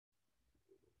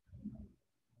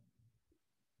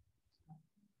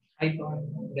Hi, Pavan.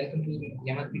 Welcome to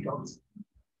MSP Talks.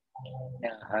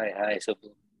 Yeah, hi, Subbu.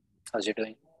 How's you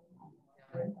doing?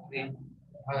 Great.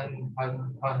 How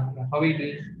are you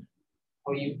doing?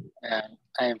 How are you? Yeah,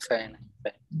 I'm fine. I'm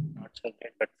fine. Not so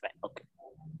great, but fine. Okay.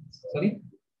 Sorry?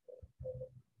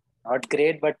 Not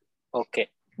great, but okay.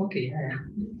 Okay.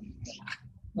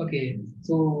 Okay.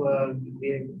 So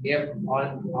we have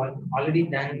already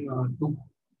done two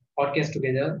podcasts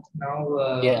together.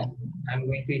 Now Yeah, I'm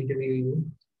going to interview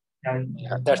you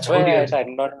yeah. That's about why your I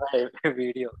turned on my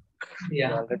video. You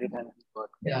yeah already done work.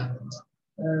 yeah.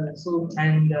 So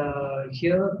and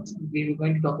here we were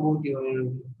going to talk about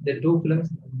the two films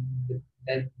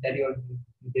that you have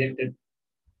directed.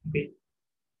 Okay.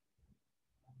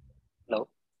 Hello.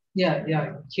 Yeah.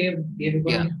 Here we are Yeah.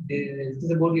 going. This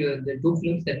is about the two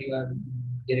films that you have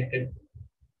directed.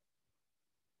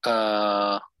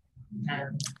 Uh,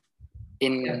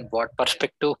 And yeah, in what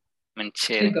perspective? I mean,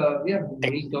 sharing like yeah,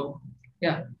 tech, we talk.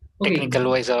 Yeah. Okay. technical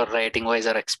wise or writing wise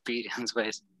or experience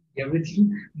wise.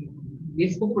 Everything we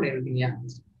spoke about everything. Yeah.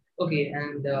 Okay.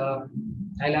 And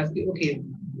I'll ask you. Okay.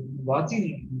 What's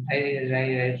the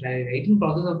writing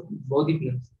process of both the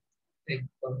films? Like,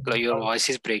 Hello, your voice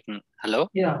is breaking. Hello.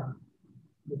 yeah.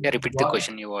 Yeah, repeat the What?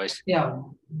 question. Your voice. Yeah.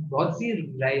 What's the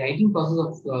writing process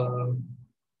of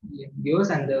yours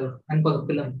and for the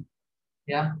film?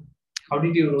 Yeah. How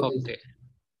did you wrote this? Okay.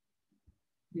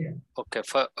 Yeah. Okay.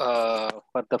 For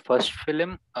the first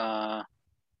film,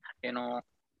 you know,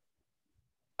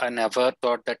 I never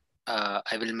thought that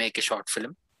I will make a short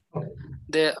film. Okay.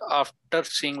 There, after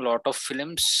seeing a lot of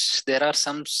films, there are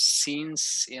some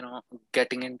scenes,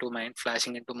 getting into mind,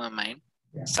 flashing into my mind,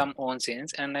 Yeah. some own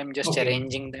scenes, and I'm just Okay.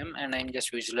 arranging them and I'm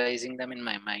just visualizing them in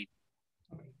my mind.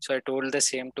 Okay. So I told the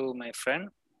same to my friend,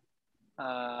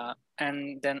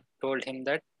 and then told him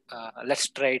that let's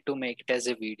try to make it as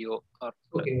a video or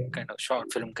Okay. kind of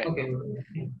short film kind of.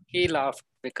 Okay. He laughed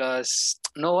because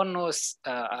no one knows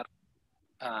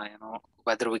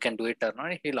whether we can do it or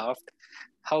not. He laughed.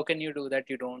 How can you do that?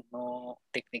 You don't know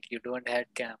technique, you don't have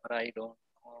camera, you don't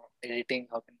know editing,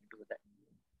 how can you do that?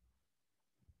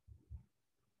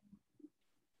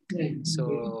 Like, So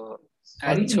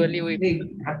sorry. actually we Like,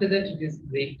 after that, you just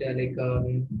wait.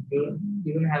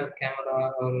 You don't have a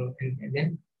camera and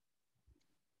then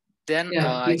then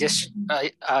yeah. I just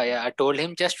I told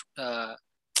him just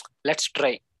let's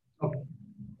try. Okay.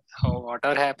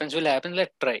 Whatever happens will happen,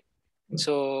 let's try.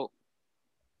 So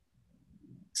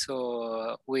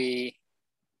we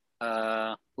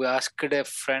asked a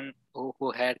friend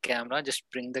who had camera, just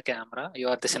bring the camera. You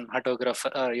are the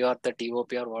cinematographer or you are the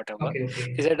DOP or whatever. Okay.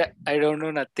 Okay. He said, I don't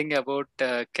know nothing about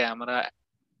camera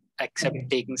except Okay.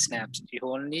 taking snaps. You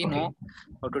only Okay. know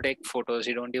how to take photos.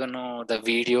 You don't even know the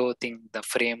video thing, the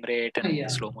frame rate and Yeah.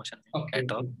 slow motion Okay.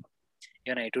 at all. Okay.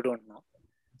 Even I too don't know.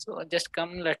 So just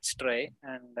come, let's try.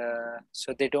 And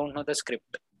so they don't know the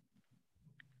script.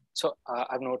 So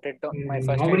I've noted down, my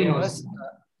first Nobody idea knows was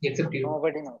except you.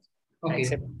 nobody knows Okay.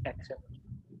 except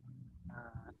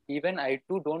even I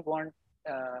too don't want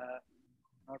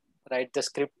not write the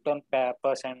script on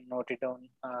papers and note it down.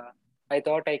 I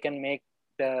thought I can make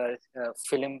the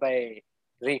film by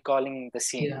recalling the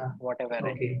scene, Yeah. whatever I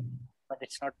did, Okay. but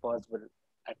it's not possible.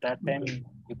 At that time, Okay.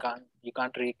 you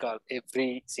can't recall every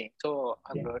scene. So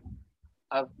Yeah.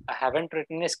 I haven't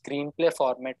written a screenplay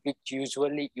format, which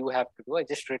usually you have to do. I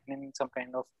just written in some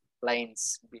kind of lines,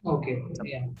 Okay. some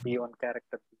Yeah. B1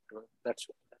 character. That's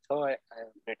how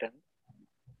I've written.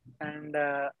 And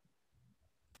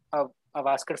I've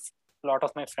asked a lot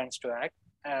of my friends to act.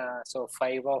 So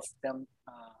 5 of them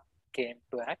came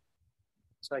to act.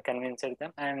 So I convinced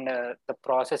them, and the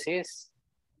process is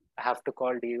I have to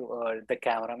call the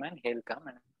cameraman. He'll come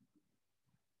and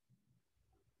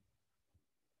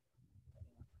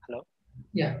hello,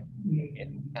 Yeah. yeah,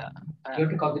 You have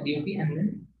to call the DOP and then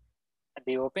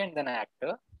DOP and then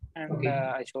actor, and okay.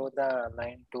 I show the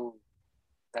line to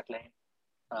that line,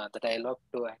 the dialogue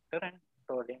to actor, and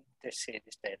told him just say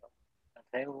this dialogue.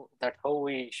 That's how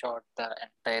we shot the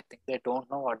entire thing. They don't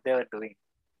know what they were doing.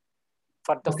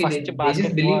 For the Okay. first They just believed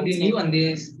basketball in you scene, and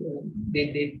they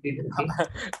did okay.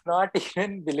 not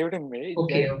even believed in me.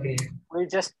 Okay. Okay.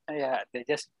 They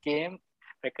just came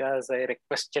because I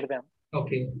requested them.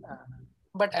 Okay. Uh,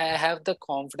 but I have the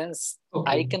confidence I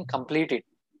Okay. can complete it.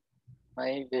 My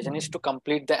vision is to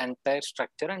complete the entire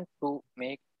structure and to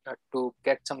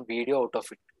get some video out of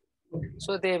it. Okay.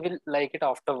 So they will like it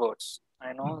afterwards.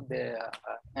 I know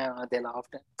they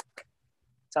laughed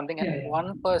something, and Yeah. Yeah. one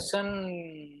person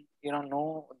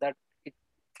know that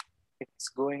it's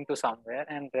going to somewhere,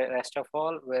 and the rest of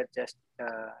all were just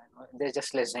they're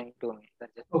just listening to me.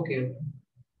 Okay.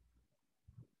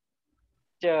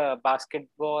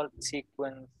 basketball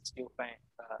sequence you find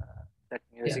that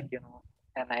music, Yeah.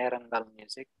 an Iron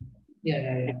music. Yeah.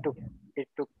 Yeah. It Yeah. took it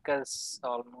took us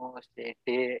almost a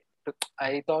day.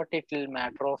 I thought it will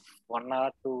matter of 1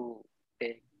 hour to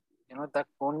take, that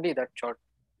only that shot.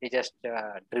 He just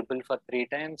dribbled for 3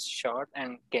 times, shot,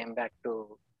 and came back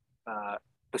uh,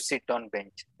 to sit on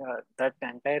bench. That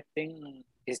entire thing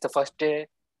is the first day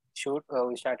shoot.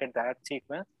 We started that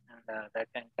sequence, and that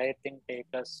entire thing take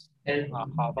us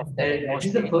half of the day That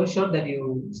is the mostly. first shot that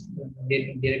you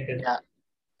directed. Yeah,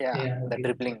 yeah, Yeah. the Okay.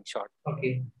 dribbling shot.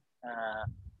 Okay. Uh,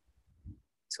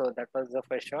 so that was the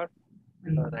first shot. So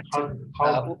And that's it.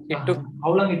 how It took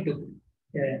how long it took?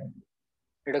 Yeah.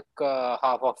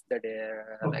 half of the day,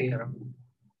 like Okay. around.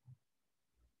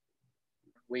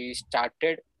 We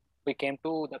started. We came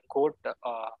to the court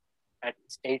at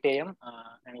 8 a.m.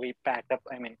 And we packed up.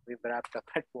 I mean, we wrapped up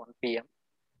at 1 p.m.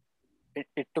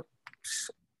 It took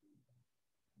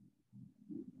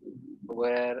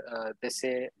where they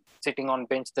say sitting on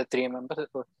bench the 3 members.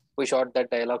 So we shot that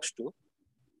dialogues too.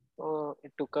 So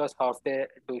it took us half day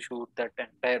to shoot that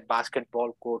entire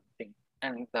basketball court thing,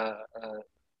 and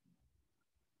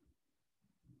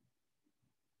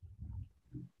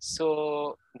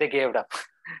so they gave it up.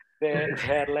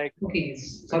 They're like, Okay. we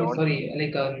Sorry. don't. Sorry.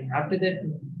 Like after that,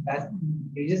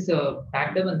 you just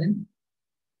packed up and then.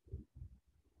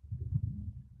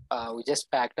 We just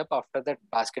packed up after that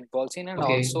basketball scene, and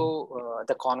Okay. also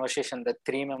the conversation. The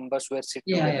 3 members were sit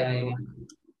Yeah. together Yeah. to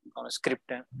Yeah. script,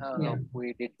 and Yeah.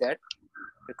 we did that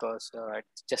because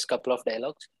it's just couple of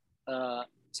dialogues.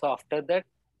 So after that,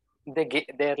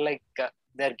 they're like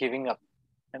they're giving up.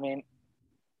 I mean,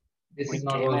 This we is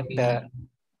not came at working.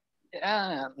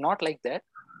 not like that.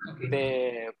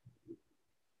 Okay.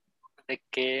 They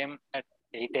came at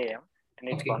 8 a.m. and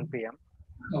it's Okay. 1 p.m.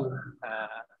 Oh.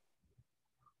 Uh,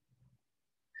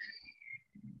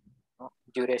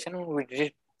 Duration we did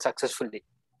it successfully,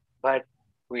 but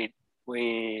we we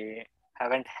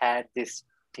haven't had these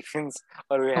tiffins,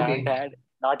 or we haven't Okay. had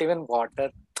not even water.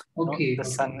 Okay. The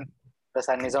Okay.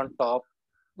 sun is on top.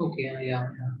 Okay. Yeah.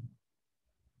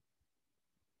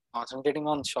 Concentrating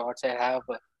on shots. I have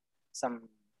some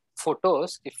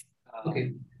photos. Okay.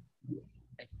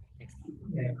 If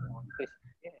Yeah. you want to,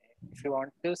 if you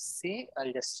want to see,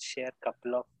 I'll just share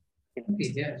couple of films,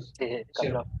 Okay. Yes. a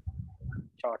couple Sure. of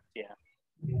shots. Yeah,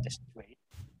 Yeah. just wait.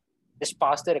 Just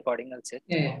pause the recording. I'll say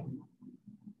Yeah.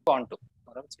 Yeah. on to.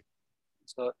 Or else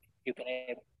so you can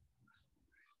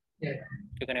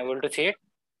Yeah. able to see it.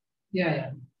 Yeah.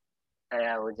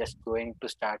 Yeah. I was just going to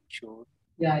start shoot.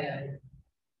 Yeah. Yeah. Yeah.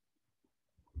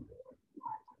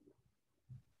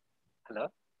 Hello.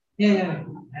 Yeah. Yeah.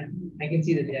 I can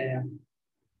see that. Yeah. Yeah.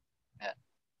 Yeah.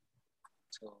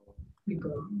 So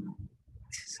Because,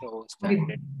 okay.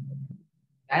 started.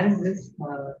 Where is this?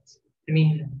 I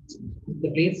mean,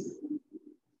 the place.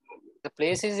 The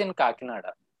place is in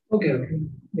Kakinada. Okay. Okay.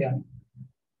 Yeah.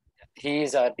 He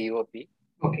is our DOP.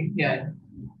 Okay. Yeah. Yeah.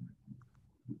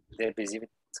 They're busy with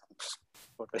some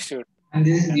photo shoot, And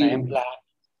this is and I am you. planning.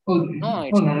 Oh, No, oh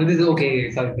it's no, this is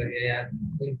okay. Sorry, sorry. Yeah,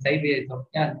 yeah. Sideways.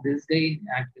 Yeah, this guy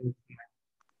acting.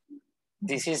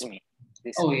 this is me.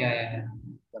 This Oh guy, yeah, yeah,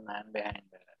 the man behind.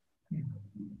 yeah.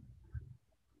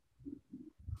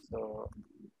 So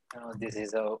this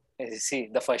is a see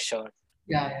the first shot.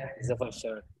 Yeah, yeah, This is the first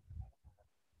shot.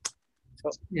 So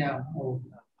yeah. Oh.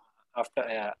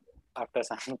 after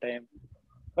some time,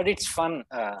 but it's fun.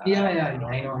 Yeah, yeah. I don't.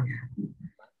 I know.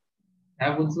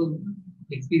 I've also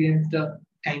experienced a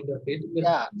kind of it, but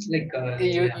Yeah, like,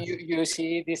 yeah. you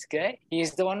see this guy.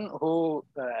 He's the one who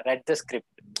read the script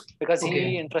because he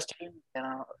Okay, interested in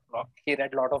he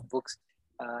read a lot of books.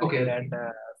 He okay, read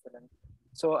okay, film.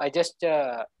 So I just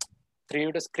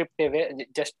threw the script away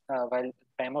just while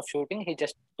time of shooting. He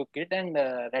just took it and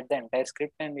read the entire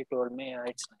script, and he told me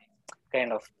it's nice.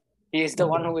 Kind of. He is the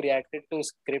one okay, who reacted to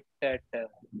script uh,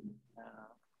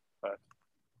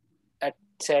 at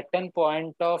certain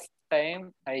point of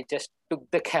time. I just took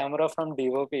the camera from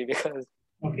DOP because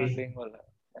I'm not okay. doing well.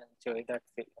 Enjoy that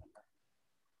film.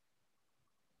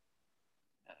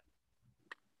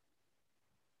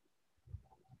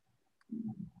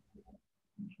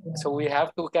 So we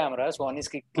have two cameras. One is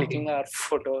clicking Okay, our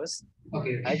photos.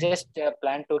 okay, I okay, just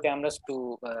planned two cameras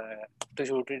to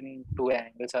shoot it in two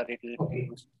angles, or it will be okay.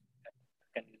 used.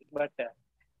 But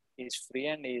he's free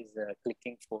and he's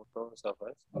clicking photos of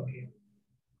us. Okay.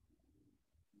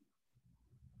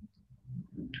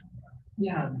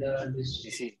 Yeah, this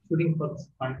You see, shooting for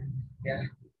fun. Yeah,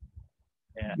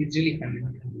 yeah, it's really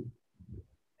fun.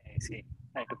 I see.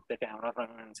 I took the camera from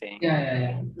him and saying, Yeah, yeah,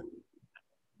 yeah.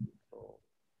 so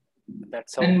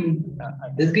that's how. And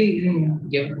this guy,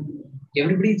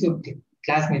 everybody's your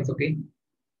classmates, okay?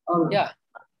 Or Yeah,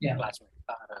 yeah, classmates,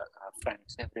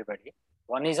 friends, everybody.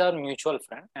 One is our mutual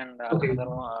friend, and okay. another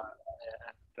one,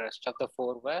 rest of the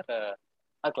four were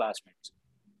our classmates.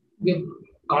 Your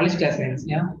college classmates,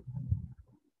 yeah.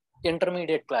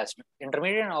 Intermediate classmates,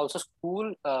 intermediate and also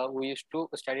school. We used to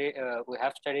study. We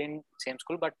have studied in same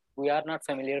school, but we are not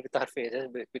familiar with our faces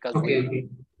because Okay, we okay,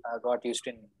 got used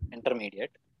in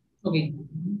intermediate. okay.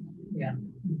 Yeah.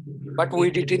 But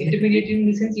we did in Intermediate in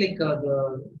the sense like the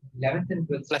 11th and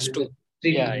 12th plus standard, two. the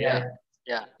three Yeah, degree. Yeah, yeah, yeah,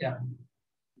 yeah. yeah.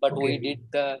 But Okay, we okay. did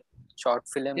the short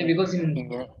film Yeah, in because in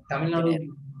Tamil Nadu,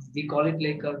 engineering. we call it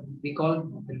like we call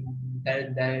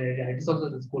that it is also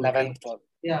the school, okay? 11th, 12th.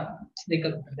 Yeah, like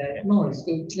no,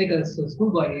 it's like a school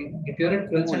boy. If you're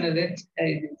at 12th School. standard, then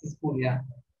it's a school, yeah.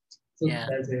 So Yeah.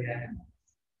 that's it, yeah.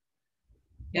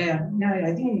 Yeah, yeah, yeah.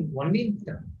 I think only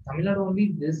Tamil Nadu only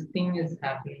this thing is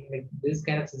happening, like this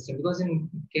kind of system. Because in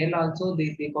Kerala also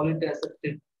they call it as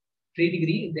a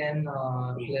pre-degree, then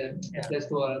Yeah. plus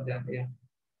two or yeah.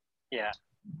 Yeah.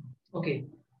 Okay.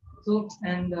 So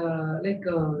and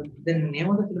the name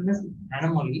of the film is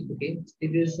Anomaly. Okay,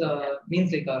 it is Yeah.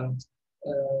 means like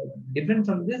different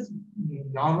from this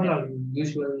normal Yeah. or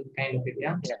usual kind of it.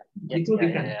 Yeah, Yeah. Yeah. it's so Yeah. Yeah.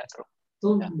 different. Yeah. True. So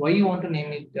Yeah. why you want to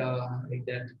name it like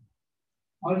that?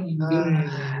 Or you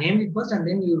Uh, named it first and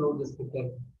then you wrote the script.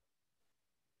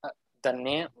 the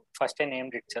name first I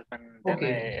named itself, and then I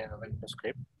Okay. went to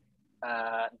script.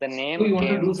 The So name you want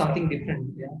to came do from, something different.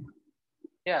 Yeah.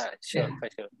 yeah, Yeah. sure, for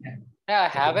sure. Yeah. Yeah, I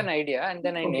have Okay. an idea, and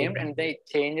then I Okay. named, and they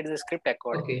changed the script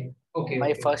accordingly. Okay. Okay.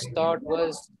 My Okay. first Okay. thought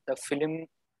was the film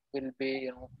will be,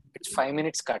 it's 5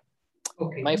 minutes cut.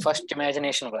 Okay. My first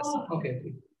imagination was, Okay.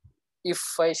 Okay. if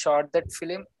I shot that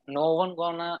film, no one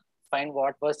gonna find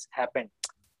what was happened.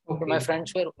 So my Okay. friends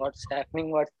were, what's happening?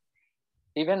 What?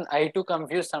 Even I too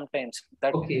confused sometimes.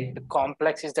 That Okay. the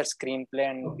complex is that screenplay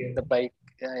and Okay. the bike.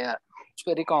 Yeah, it's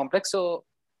very complex. So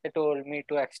they told me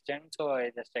to extend, so I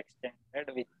just extended,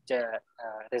 which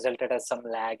resulted as some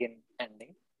lag in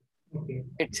ending. Okay.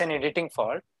 It's an editing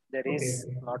fault. There Okay. is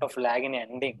Okay. a lot of lag in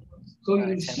ending. So you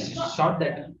It's an editing. shot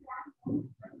that,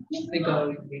 like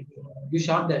you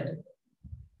shot that.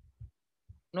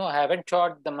 No, I haven't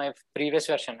shot my previous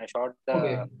version. I shot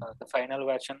Okay. the final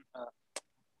version.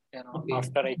 Okay.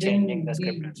 After I changing Then the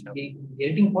script and stuff. the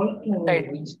editing fault, I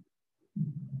which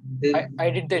the I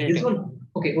did the this editing. one.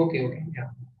 Okay. Okay. Okay. Yeah.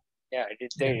 Yeah, I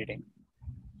did the Yeah. editing.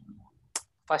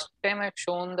 First time I've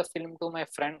shown the film to my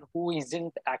friend who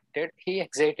isn't acted, he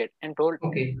excited and told,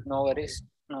 Okay. no worries,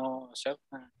 no stuff.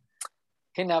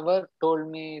 He never told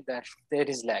me that there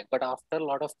is lag, but after a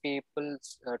lot of people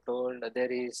told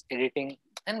there is editing,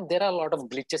 and there are a lot of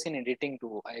glitches in editing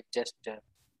too.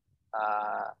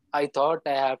 I thought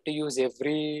I have to use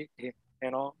every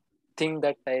thing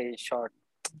that I shot.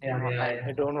 Yeah. Yeah. I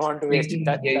Yeah. don't want to Like waste it.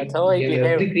 That's how I every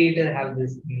behaved. creator have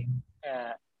this thing.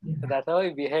 Uh, Yeah. that's how I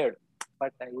behaved.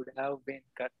 But I would have been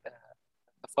cut.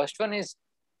 The first one is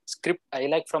script I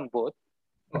like from both,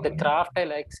 but the Okay. craft I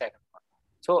like second one.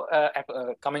 So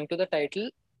coming to the title,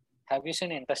 have you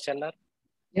seen Interstellar?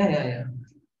 Yeah. Yeah.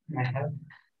 Yeah. I have.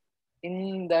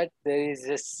 In that there is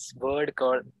this word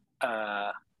called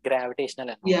uh, gravitational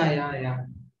Yeah. anomaly. Yeah. Yeah.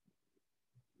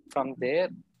 From there,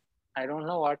 I don't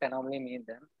know what anomaly means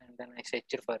then, and then I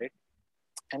searched for it,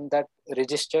 and that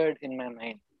registered in my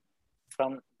mind.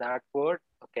 From that word,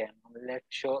 okay, let's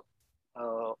show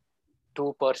uh, two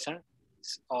persons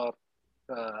or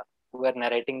who are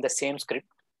narrating the same script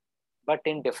but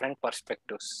in different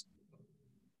perspectives.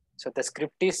 So the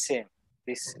script is same.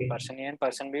 This Okay. person A and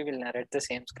person B will narrate the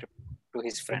same script to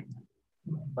his friend,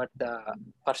 but the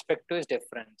perspective is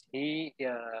different. He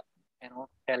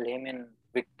tell him in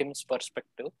victim's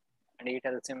perspective, and he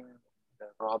tells him the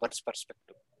robber's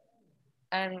perspective.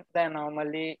 And then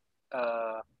normally,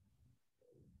 uh,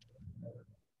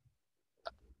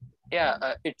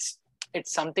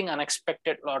 it's something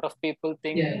unexpected. A lot of people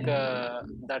think Yeah.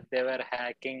 that they were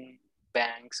hacking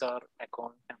banks or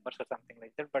account numbers or something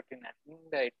like that, but in ending,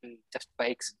 it will just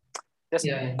bikes. Just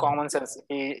Yeah. Yeah. common sense.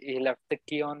 He left the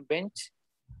key on bench,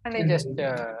 and he just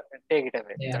And, take it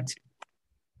away. yeah. That's it.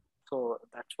 So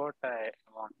that's what I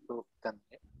want to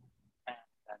convey.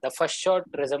 And the first shot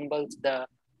resembles the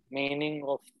meaning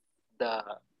of the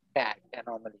tag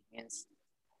anomaly. Means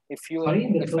Sorry,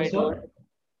 the if I first told shot.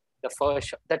 the first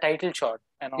shot, the title shot,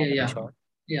 Yeah. anomaly Yeah. shot.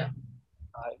 Yeah.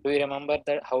 Do you remember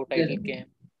that how title The, came?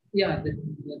 yeah.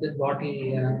 The bottle.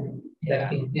 That Yeah,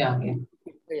 thing. Yeah. Okay.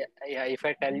 yeah. If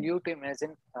I tell you to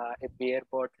imagine a beer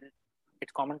bottle,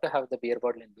 it's common to have the beer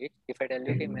bottle in beach. If I tell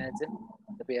you Okay. to imagine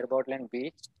the beer bottle in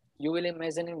beach, you will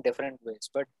imagine in different ways,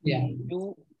 but Yeah. you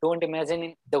don't imagine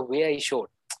in the way I showed.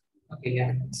 Okay.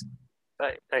 Yeah.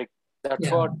 Right. That's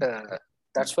Yeah. what.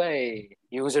 That's why I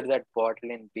used that bottle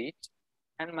in beach.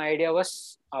 And my idea was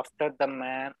after the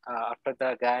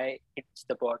guy hits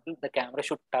the bottle, the camera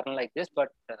should turn like this, but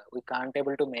we can't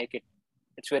able to make it.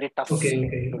 It's very tough Okay. thing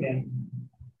Okay. to do. Yeah.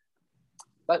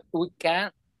 But we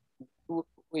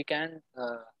can.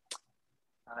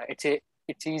 It's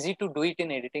it's easy to do it in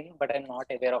editing, but I'm not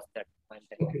aware of that while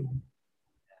typing. Okay.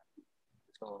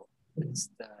 So that's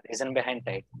the reason behind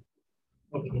it.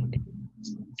 Okay.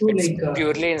 So It's like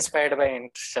purely inspired by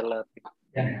Interstellar.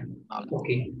 yeah. Knowledge.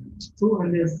 Okay. So and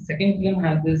the second film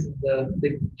has this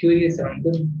the curious around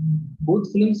the both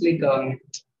films like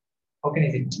how can I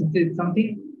say it's something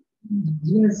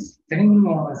even the second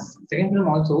film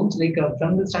also like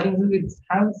from the starting it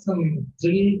has some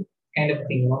thrill kind of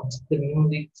thing, you know, the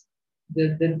music, the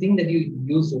thing that you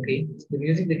use, okay, the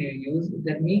music that you use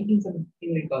that making something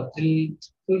like a thrill.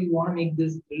 So you want to make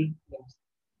this thrill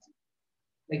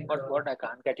like What I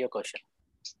can't get your question.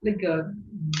 like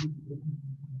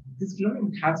this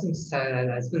film have some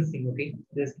suspense thing, okay?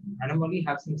 This anomaly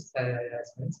have some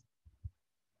suspense.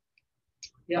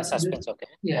 Yeah, this, Suspense, okay.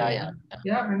 yeah, Yeah, yeah, yeah, yeah.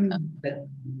 yeah. I mean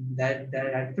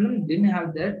that film didn't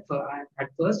have that for, at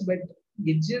first, but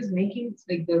it's just making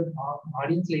like the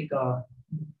audience like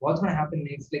what's gonna happen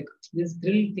next, like this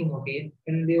thrill thing, okay?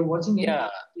 And they're watching it, Yeah,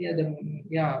 yeah, the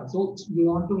yeah. So you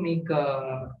want to make you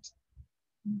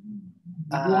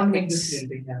want to make this it's thrill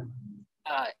thing,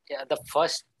 yeah. yeah. The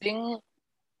first thing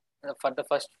for the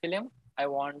first film, I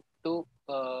want to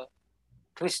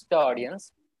twist the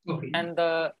audience, Okay, and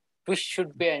the twist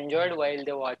should be enjoyed while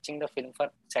they're watching the film for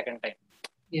second time.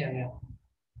 yeah, yeah.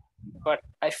 But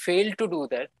I failed to do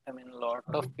that. I mean, a lot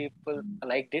of Okay. people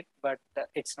liked it, but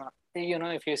it's not. You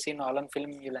know, if you see Nolan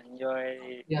film, you'll enjoy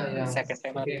Yeah, yeah. second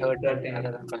time or Okay, third that time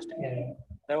rather than thing. first time.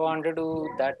 Yeah, I want to do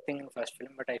that thing in first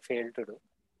film, but I failed to do.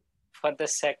 For the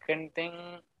second thing,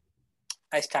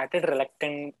 I started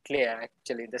reluctantly.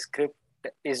 Actually, the script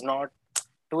is not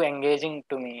too engaging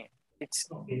to me. It's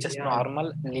okay, just yeah,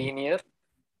 normal, linear.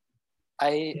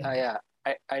 I yeah.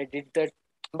 I did that,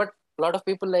 but a lot of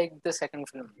people like the second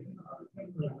film,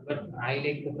 But I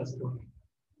like the first one.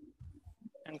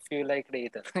 and few liked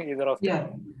either either of them. Yeah,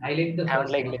 I like the Haven't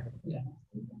first liked one. either. Yeah,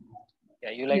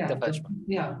 Yeah, you like the yeah, first one.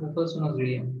 the first one was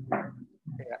brilliant.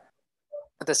 Yeah.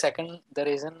 The second, the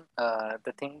reason,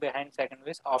 the thing behind second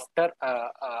is after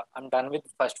I'm done with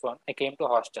first one, I came to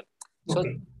hostel. So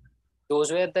Okay,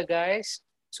 those were the guys.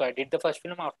 So I did the first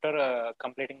film after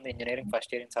completing the engineering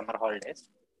first year in summer holidays.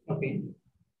 okay.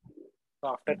 So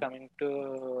after coming to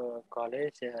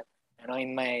college,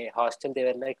 in my hostel, they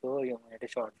were like, "Oh, you made a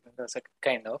short film." That's a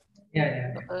kind of. Yeah,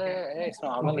 yeah. So, it's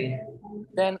normal. Okay,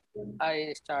 Then I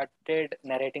started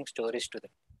narrating stories to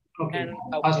them. okay. And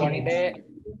one Housemates. day,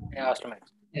 yeah, housemates.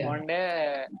 Yeah. One day,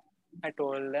 I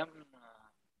told them,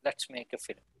 "Let's make a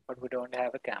film, but we don't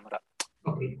have a camera."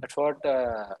 Okay, That's what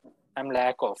I'm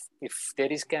lack of. If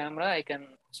there is camera, I can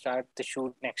start the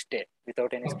shoot next day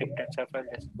without any okay, script and stuff. I'll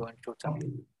just go and shoot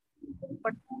something. okay,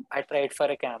 But I tried for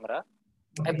a camera.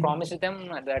 I okay. promised them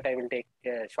that I will take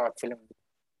a short film with,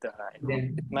 with Then,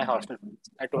 my hostel friends.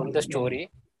 I told okay, the yeah. story.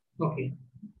 Okay,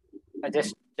 I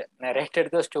just narrated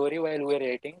the story while we were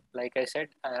eating. Like I said,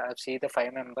 I've seen the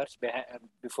five members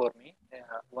before me.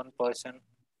 One person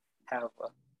have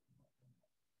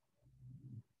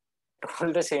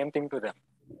told the same thing to them.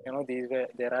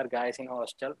 There are guys in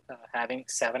hostel having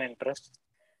seven interests,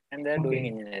 and they're doing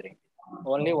okay. engineering.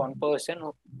 Only one person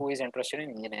who is interested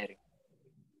in engineering,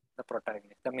 the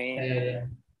protagonist, the Yeah, main. yeah, yeah.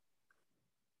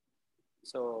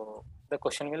 So the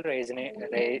question will be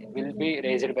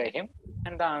raised by him,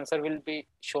 and the answer will be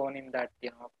shown in that,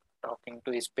 talking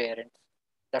to his parents.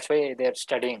 That's why they're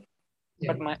studying.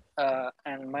 Yeah, But my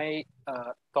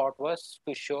thought was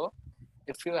to show,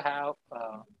 if you have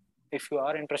if you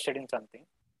are interested in something,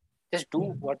 just do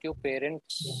yeah, what your yeah.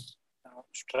 parents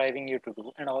striving you to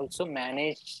do, and also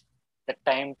manage the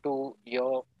time to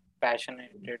your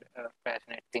passionate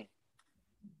thing.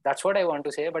 That's what I want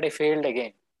to say, but I failed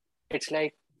again. It's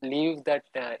like, leave that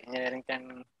engineering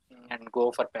can and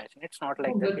go for passion. It's not No,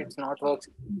 like that. but It's not works.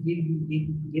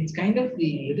 it's kind of a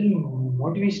little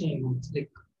motivational. It's like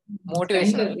it's kind of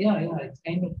Motivational, yeah, yeah. It's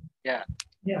kind of yeah,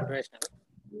 yeah, motivational.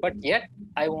 But yet,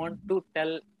 I want to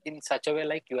tell in such a way,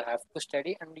 like, you have to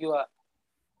study, and you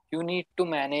need to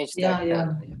manage that. yeah,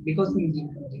 yeah. Because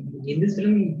in this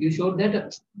film, you showed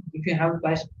that if you have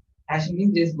passion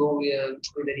means just go with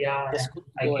it. Yeah, yeah, Just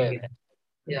I go can away. get.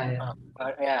 Yeah, yeah,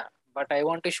 But yeah, but I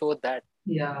want to show that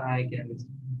yeah. I can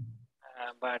understand.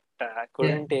 but I Yeah.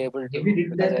 couldn't able If you to did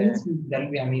because that means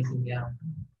that'll be amazing. Yeah.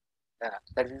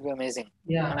 that will be amazing.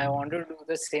 And Yeah. I wanted to do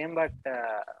the same, but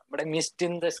I missed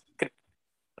in the script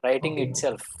writing Okay.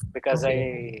 itself because Okay.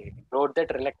 I wrote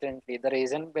that reluctantly. The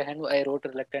reason behind I wrote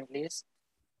reluctantly is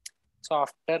so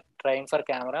after trying for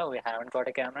camera, we haven't got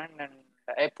a camera, and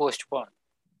I postponed.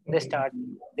 They Okay. start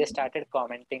they started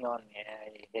commenting on me.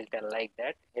 He'll tell like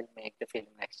that. He'll make the film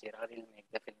next year, or he'll make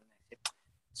the film next year.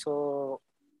 So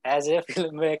as a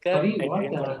filmmaker, Sorry, I what?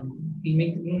 didn't want. He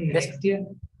makes This next year?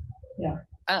 Yeah.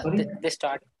 Sorry. they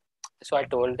start. So I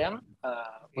told them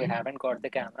we Okay. haven't got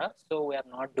the camera, so we are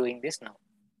not doing this now.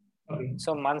 Okay.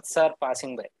 So months are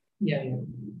passing by, Yeah. Yeah.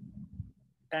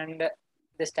 and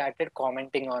they started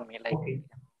commenting on me like, Okay.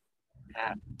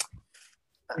 uh,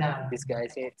 Yeah. this guy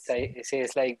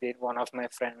says like this, one of my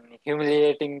friend,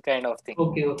 humiliating kind of thing.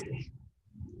 Okay. Okay.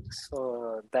 So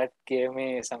that gave me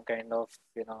some kind of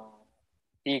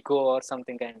ego or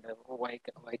something kind of why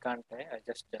can't I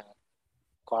just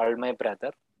called my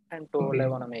brother and told I Okay.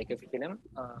 want to make a film.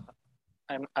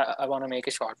 I want to make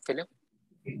a short film.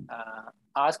 Okay.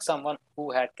 Ask someone who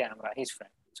had camera, his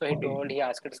friend. So Okay. he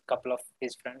asked a couple of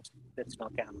his friends. There's no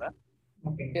camera.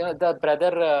 Okay. The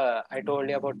brother I told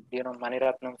you about,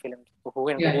 Maniratnam Films, who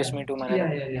Yeah. introduced Yeah. me to Yeah.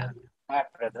 Maniratnam. Yeah. Yeah. Yeah, that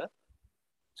brother.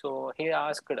 So he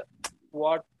asked,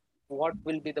 what what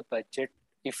will be the budget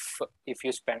if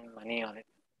you spend money on it?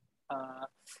 Uh,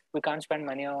 we can't spend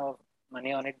money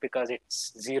on it because it's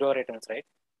zero returns, right?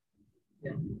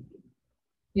 Yeah.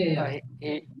 Yeah. Uh, Yeah. he,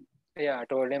 he yeah, I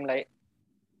told him like,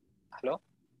 hello,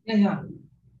 Yeah. Yeah.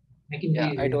 I can yeah,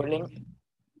 hear you.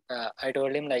 I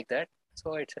told him like that.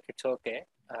 So it's okay.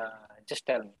 Just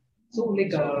tell me. So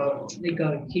So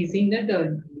he's saying that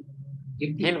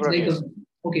if he'll like produce.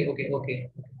 okay. Okay. Okay.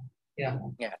 Yeah.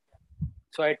 Yeah.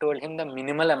 So I told him the Okay.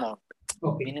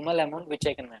 minimal amount which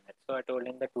I can manage. So I told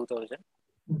him the 2000,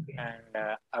 Okay. and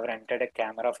I've rented a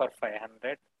camera for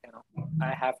 500.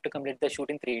 I have to complete the shoot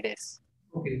in 3 days,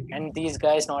 Okay. and these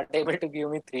guys not able to give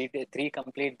me 3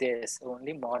 complete days,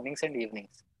 only mornings and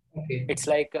evenings. Okay. It's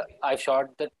like up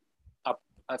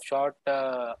I've shot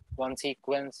one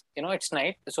sequence. It's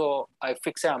night, so I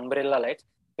fix an umbrella light.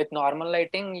 With normal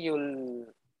lighting, you'll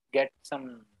get some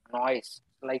noise.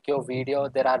 Like your Okay. video,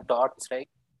 there are dots, right?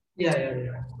 Yeah. Yeah.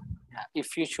 Yeah. Yeah.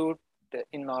 If you shoot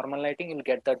in normal lighting, you'll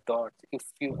get the dots. If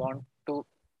you want to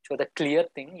show the clear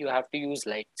thing, you have to use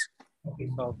lights. Okay.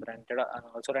 So I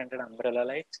also rented umbrella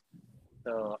lights.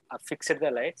 So I fixed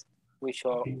the lights.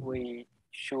 Okay. We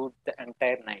shoot the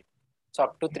entire night. So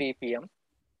up to 3 p.m.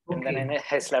 And then Okay.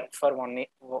 I slept for 1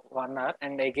 hour,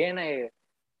 and again I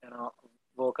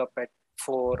woke up at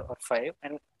 4 or 5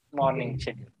 and morning Okay.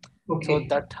 schedule. So Okay.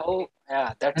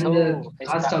 that's And the how I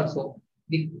cast start. also.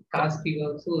 The cast people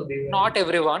also they were Not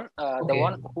everyone, the okay.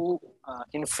 one who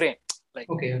in frame, like,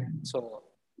 Okay. so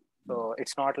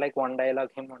it's not like one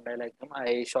dialogue him, one dialogue him.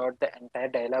 I shot the entire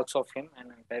dialogues of him, and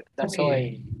that's how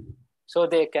Okay. so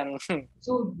they can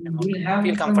So do you have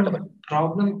feel some comfortable.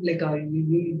 problem like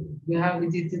you have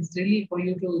it's really for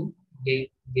you to get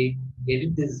get get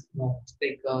it this no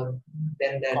like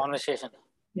then that Conversation.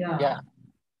 yeah Yeah.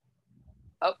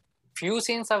 A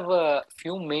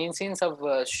few main scenes have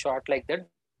shot like that,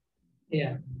 but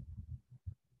yeah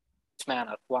this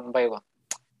manner, one by one.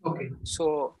 okay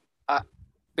So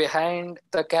behind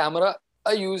the camera,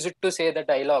 I use it to say the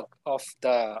dialogue of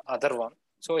the other one,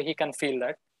 so he can feel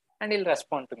that, and he'll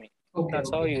respond to me. okay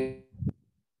That's how okay you.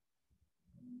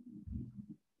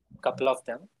 Couple of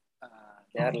them,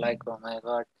 they are okay like, oh my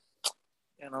god,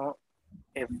 you know,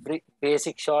 every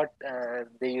basic shot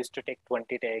they used to take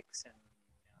 20 takes, and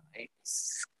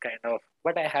it's kind of.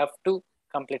 But I have to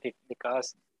complete it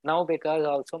because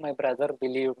also my brother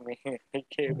believed me. He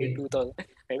gave me okay 2000.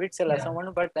 Maybe it's a yeah lesson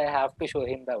one, but I have to show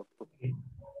him the output. okay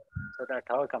So that's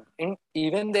how I come.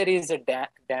 Even there is a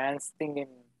dance thing in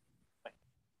like,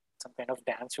 some kind of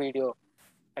dance video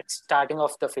at starting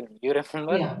of the film. You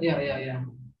remember yeah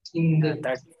in the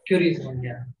that curious one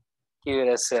yeah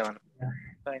Curious 7. yeah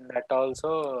So in that also,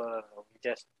 we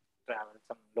just travel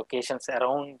some locations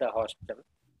around the hostel.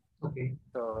 okay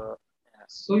So yeah,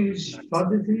 so you that's shot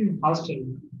this in hostel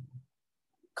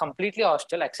completely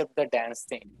hostel except the dance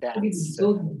thing. okay Dance. so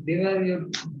they were your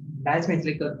batchmates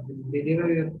like they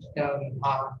were your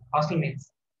hostel mates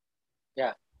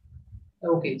Yeah.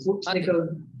 okay so Uh, like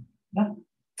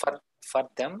huh? for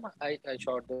them, I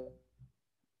shot the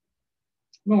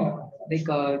No, like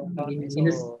only. in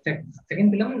the So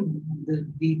second film,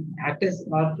 the actors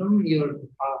are from your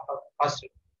hostel.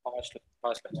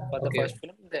 hostels. For the Okay. first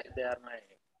film, they are my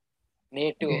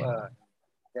native. Okay.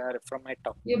 They are from my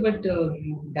town. Yeah, but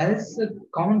there is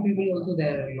common people also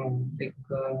there, like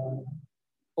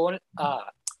For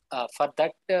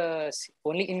that,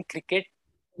 only in cricket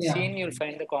Yeah. scene you'll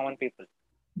find the common people.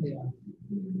 Yeah.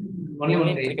 Only Only one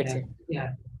in guy. cricket Yeah. scene. Yeah.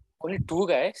 Only two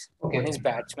guys. Okay. One is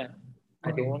batsman. I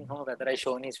Okay. don't know whether I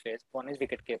shown his face. One is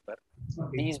wicket keeper.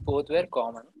 Okay. These both were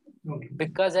common Okay.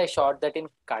 because I shot that in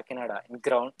Kakinada in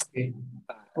ground. Okay.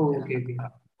 Uh, Oh, okay. Okay.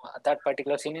 that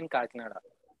particular scene in Kakinada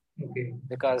Okay.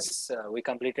 because we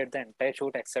completed the entire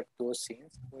shoot except those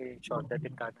scenes. We shot that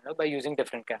in Kakinada by using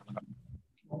different camera.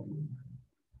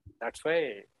 That's why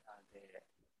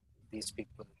these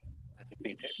people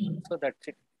repeated. So that's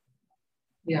it.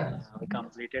 Yeah. We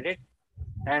completed it,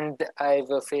 and I've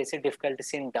faced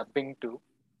difficulties in dubbing too.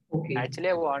 Okay. Actually,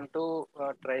 I want to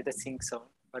try the sync sound,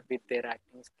 but with their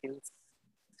acting skills,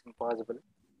 it's impossible.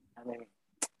 I mean,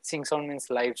 sync sound means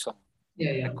live song,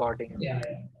 Yeah. Yeah. recording, Yeah.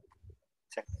 Yeah.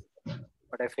 etc.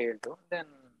 But I failed to. Then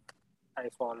I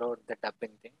followed the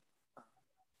dubbing thing. Uh,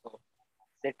 so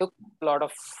they took a lot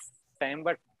of time,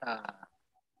 but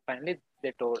finally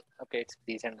they told, okay, it's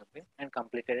decent dubbing, and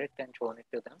completed it and shown it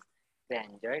to them. They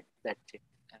enjoyed. That's it.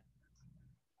 And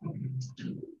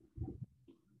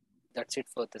that's it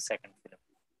for the second film.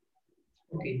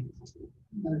 Okay.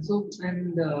 So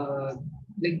and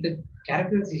like the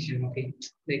characterization, okay,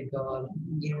 like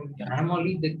Yeah, I'm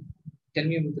only the tell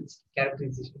me about the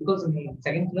characterization because in the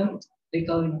second film, like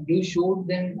you showed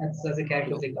them as a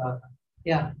character, hello. like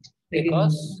yeah, like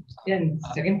Because in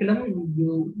second film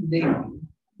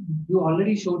you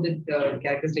already showed that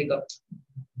characters like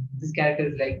this character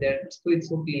is like that, so it's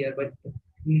so clear. But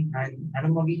and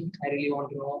Anamagi, I really want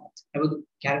to know about the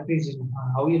characterization,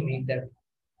 how you make that.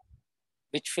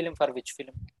 which film for which film?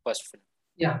 First film.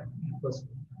 Yeah, of course.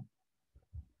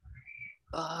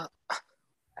 Uh,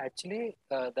 Actually,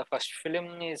 the first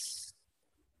film is.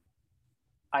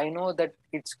 I know that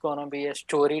it's gonna be a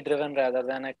story driven rather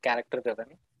than a character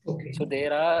driven. Okay. So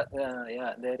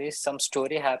there is some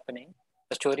story happening.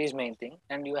 The story is main thing,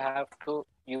 and you have to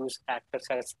use actors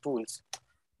as tools.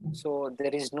 So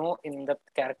there is no in-depth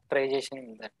characterization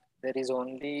in that. There is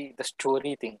only the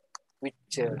story thing,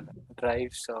 which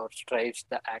drives or strives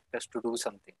the actors to do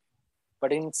something.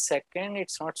 But in second,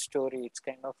 it's not story. It's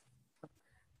kind of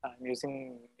I'm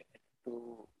using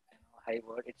to high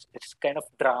word. It's kind of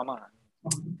drama.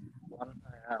 One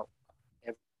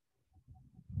every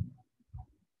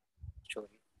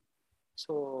story.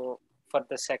 So for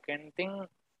the second thing,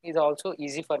 is also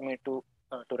easy for me to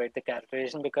write the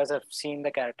characterization because I've seen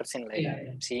the characters in life. Yeah,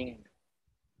 yeah. I'm seeing.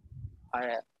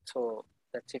 So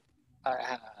that's it.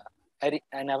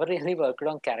 I never really worked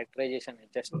on characterization. I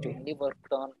just Okay. only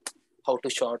worked on how to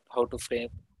shot, how to frame,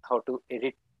 how to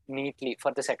edit neatly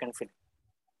for the second film.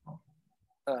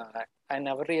 I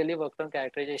never really worked on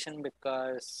characterization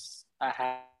because I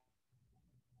have,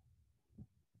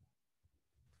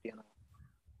 you know,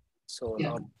 so Yeah.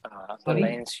 not the Sorry.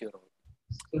 lines you wrote.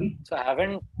 Sorry. So I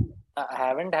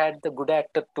haven't had the good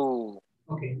actor to,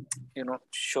 Okay.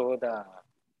 show the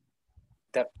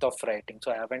depth of writing.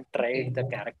 So I haven't tried Okay. the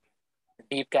character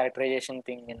deep characterization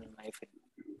thing in my film.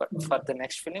 But for the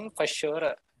next film, for sure,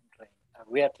 I'm trying.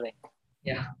 We are trying.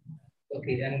 Yeah.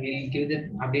 Okay. And we'll give the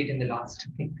update in the last.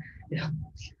 Yeah.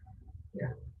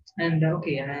 Yeah. And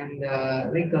okay. And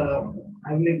like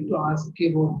I would like to ask you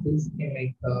about this thing.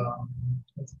 Like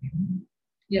what's the name?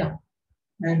 Yeah.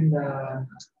 And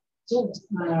so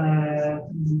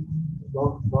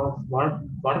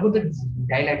what about the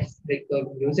dialects? Like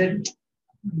you said,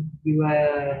 we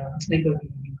were like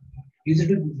used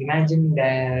to imagine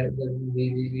the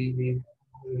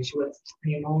visuals,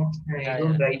 you Yeah, yeah,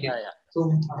 don't write it. yeah, yeah, So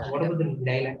yeah, what yeah. about the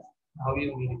dialects? How you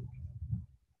made it?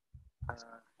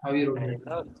 How you wrote it?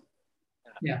 Dialogue.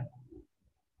 Yeah.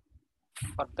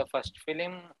 For the first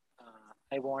film,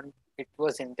 I want it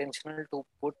was intentional to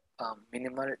put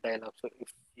minimal dialogue. So if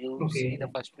you see Okay. the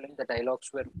first film, the dialogues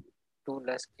were too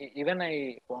less. Even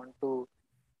I want to,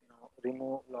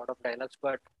 remove a lot of dialogues,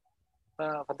 but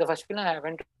for the first film, I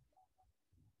haven't written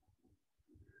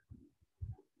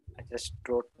dialogues. I just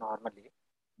wrote normally.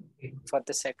 Okay. For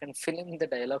the second film, the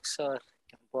dialogues are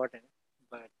important,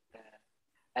 but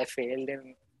I failed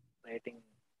in writing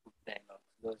good dialogues.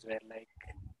 Those were like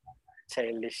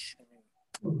childish.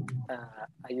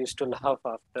 I used to laugh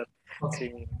after Okay.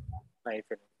 seeing my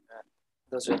film.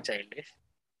 Those were childish.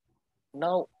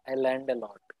 Now I learned a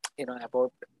lot,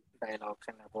 about dialogues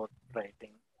and about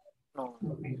writing. No,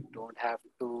 Okay. you don't have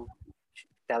to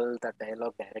tell the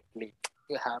dialogue directly.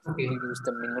 You have Okay. to use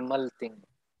the minimal thing,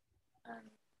 and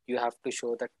you have to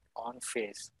show that on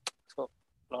face. So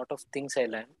a lot of things I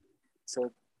learned.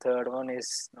 So third one is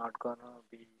not gonna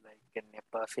be like a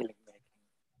NEPA filmmaking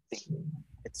thing.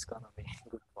 It's gonna be a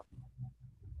good one.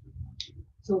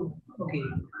 So okay,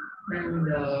 and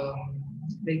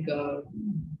like,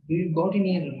 you got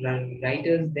any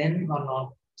writers then or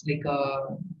not? Like,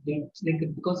 like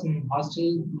because in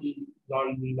hostel,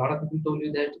 lot of people told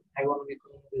you that I want to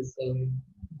become this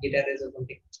guitarist or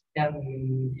something. Yeah,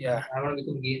 Yeah, I want to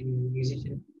become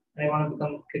musician. And I want to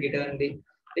become cricketer, and they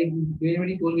like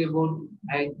anybody told you about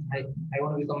I I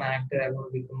want to become an actor. I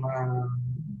want to become a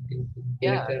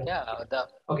yeah, director. yeah. The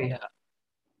Okay, yeah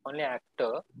only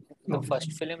actor. The okay,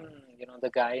 first film, the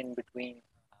guy in between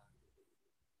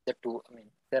the two. I mean,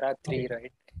 there are three, okay.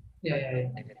 right? Yeah, yeah, yeah.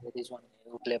 There is one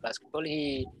who play basketball.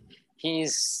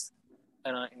 His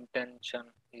intention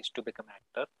is to become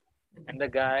actor, and the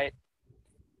guy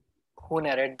who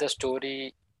narrate the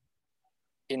story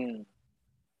in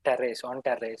terrace,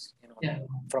 Yeah,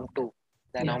 from two,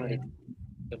 the yeah, anomaly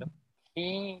yeah. film.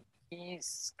 He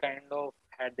he's kind of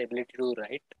had the ability to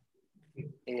write. Okay,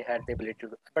 He had the ability to,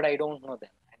 but I don't know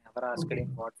them. I never asked okay,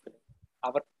 him what film.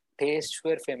 Our tastes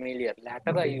were familiar.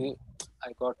 Later, okay,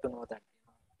 I got to know that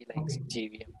he likes okay.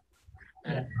 GVM,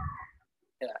 Yeah. and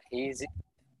yeah, he is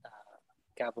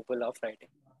capable of writing.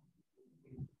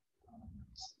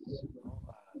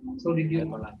 So did I you?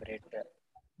 collaborate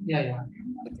Yeah, yeah.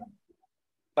 with him.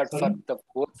 But for Sorry. the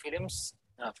both films,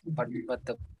 but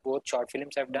the both short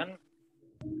films I've done,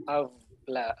 I've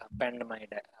penned my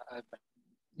I've penned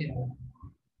Yeah.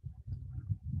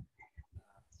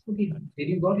 Okay. Did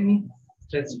you got any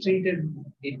frustrated?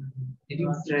 Did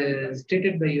you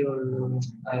frustrated by your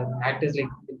actors, like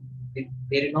they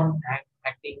did not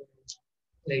acting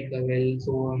like well?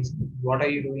 So what are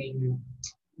you doing?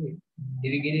 Like,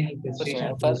 did you get any frustration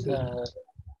for close to?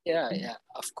 yeah, yeah,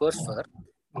 of course, for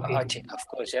Okay. of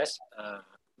course, yes,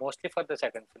 mostly for the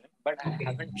second film, but I Okay.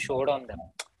 haven't showed on them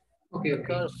Okay. Okay.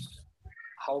 because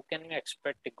how can you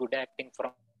expect a good acting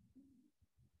from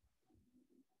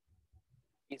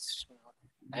is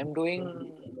I'm doing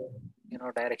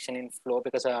direction in flow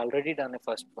because I already done the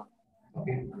first one.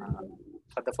 Okay. uh,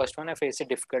 for the first one I faced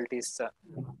difficulties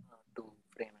to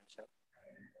frame and stuff.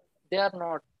 They are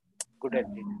not good at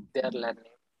it. They are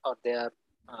learning, or they are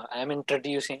I am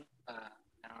introducing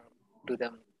you know, to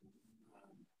them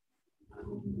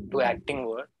to acting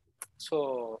world.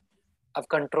 So I've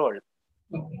controlled.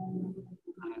 Okay.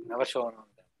 I've never shown on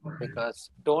them Okay. because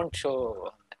don't show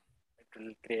on them. It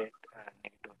will create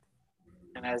negative.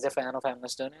 And as a fan of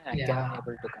MS Dhoni, I can Yeah.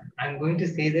 able to control. I'm going to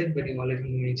say that, but you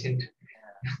already mentioned.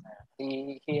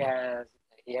 He he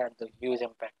had the huge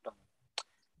impact on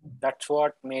me. That's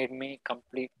what made me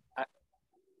complete.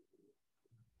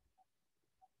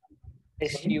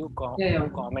 Is Sorry. you Yeah, yeah. who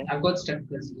comment. I've got stuck.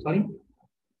 Sorry.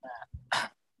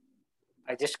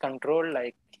 I just controlled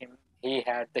like him. He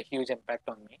had the huge impact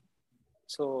on me.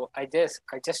 So I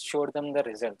just showed them the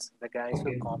results. The guys who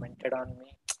Okay. commented on me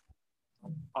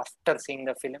after seeing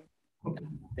the film, Okay.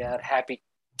 they are happy.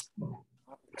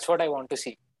 That's what I want to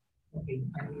see. Okay.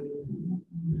 Uh,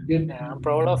 Good. I'm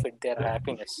proud of it. Their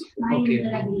happiness. Okay.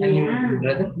 And your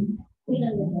brother?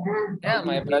 Yeah,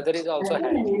 my brother is also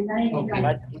happy, Okay.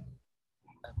 but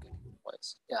I'm getting the voice.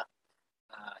 Yeah,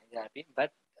 he's happy,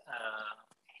 but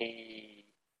he,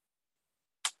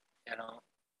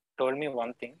 told me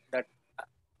one thing that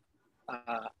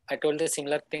I told a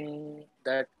similar thing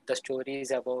that the story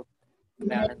is about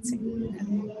balancing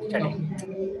and studying.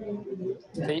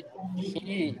 Okay. So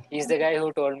Yeah. he's the guy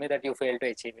who told me that you failed to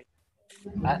achieve it.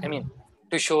 I mean,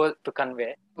 to show to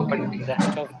convey, Okay. but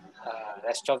Okay.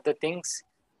 rest of the things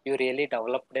you really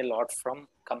developed a lot from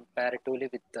comparatively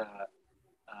with the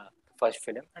first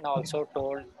film, and also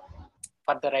told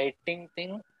for the writing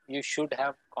thing you should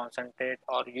have concentrate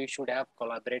or you should have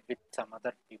collaborate with some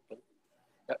other people.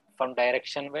 From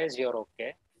direction wise, you're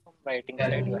okay. From writing Yeah.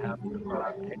 side, you have to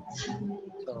collaborate.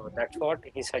 So that's what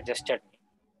he suggested me,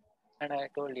 and I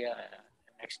told yeah,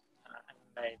 next,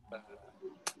 and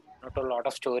not a lot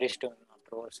of stories to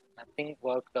approach. Nothing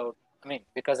worked out. I mean,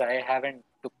 because I haven't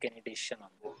took any decision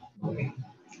on that. Okay.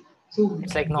 So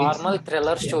It's like which? normal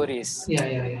thriller Yeah. stories. Yeah.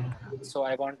 Yeah. Yeah. So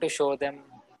I want to show them,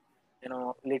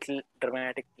 little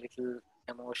dramatic, little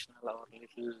emotional, or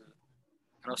little,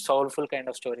 soulful kind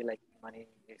of story like Money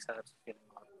Research film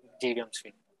or GVM's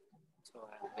film. So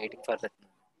I'm waiting for that.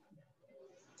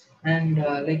 And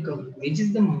like, which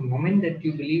is the moment that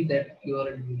you believe that you are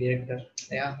a director?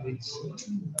 Yeah.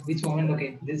 Which moment?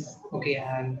 Okay. This. Okay.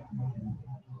 And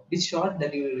which shot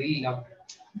that you really love?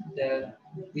 The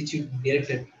which you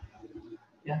directed?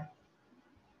 Yeah.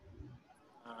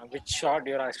 Which shot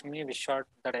you're asking me? Which shot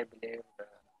that I believe Yeah.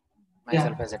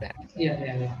 myself as a director? Yeah.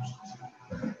 Yeah. Yeah.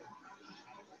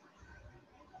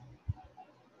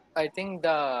 I think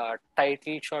the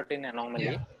title shot in Yeah.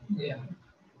 Anomaly. Yeah.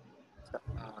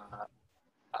 Uh,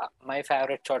 my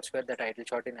favorite shots were the title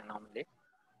shot in Anomaly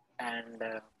and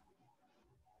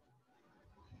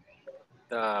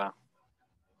the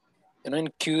in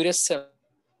Curious 7,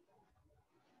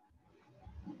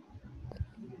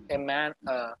 a man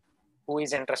who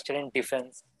is interested in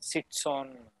defense sits on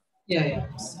Yeah, yeah,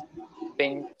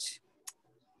 bench,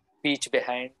 beach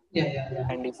behind, yeah, yeah, yeah.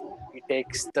 and he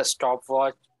takes the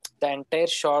stopwatch. The entire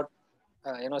shot,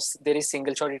 there is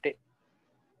single shot. It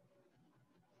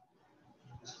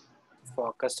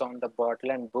focus on the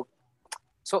bottle and book.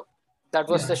 So that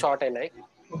was Yeah. the shot I like.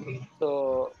 Okay.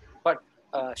 So, but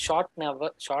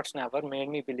shots never made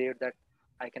me believe that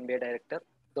I can be a director.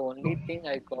 The only Okay. thing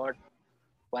I got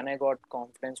when I got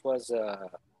confidence was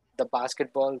the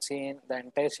basketball scene, the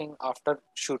entire scene after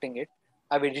shooting it.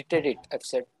 I've edited it. I've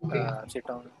said, Okay. sit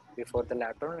down before the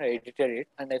laptop and I edited it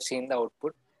and I've seen the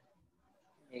output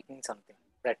making something.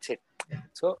 That's it. Yeah.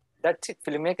 So that's it.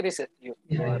 Filmmaker is you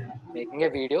Yeah. are Yeah. making a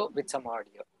video with some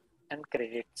audio and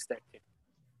credits. That's it.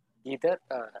 Either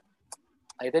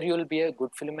either you will be a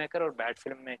good filmmaker or bad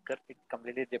filmmaker. It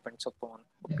completely depends upon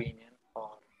Yeah. opinion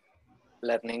or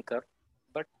learning curve.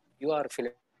 But you are a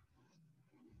film.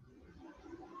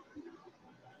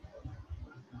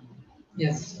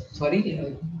 Yes. Sorry.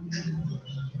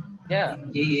 Yeah,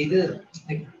 Either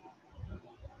like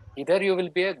either you will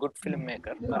be a good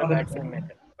filmmaker or a or bad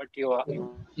filmmaker. But you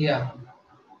yeah.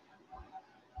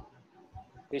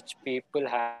 which people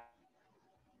have,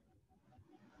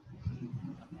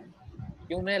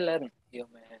 you may learn, you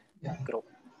may Yeah. grow.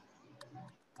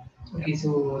 Yeah. Okay. So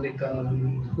like,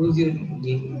 who's your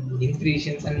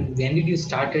inspirations and when did you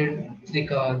started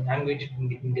like I'm going to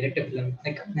direct a film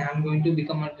like I'm going to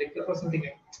become a director or something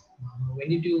like when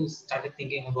did you started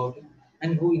thinking about it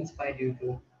and who inspired you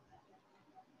to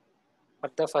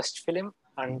But the first film,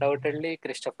 undoubtedly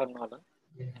Christopher Nolan.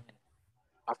 yeah. I mean,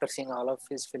 after seeing all of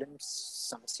his films,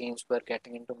 some scenes were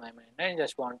getting into my mind. I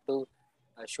just want to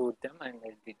shoot them, and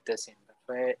I did the same. That's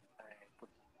why I put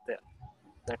the,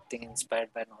 that thing inspired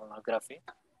by Nolanography.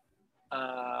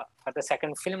 For the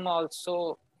second film, also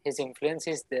his influence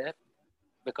is there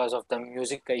because of the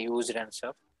music I used and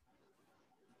stuff.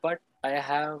 But I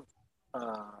have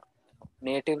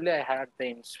natively I had the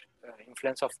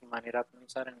influence of Mani Ratnam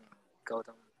sir and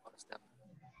Gautam Vastudev.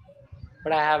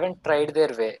 But I haven't tried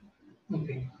their way.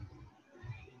 Okay.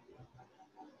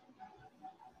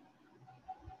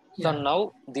 So Yeah. now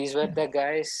these were Yeah. the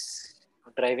guys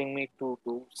driving me to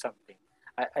do something.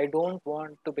 I don't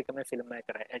want to become a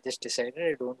filmmaker. I just decided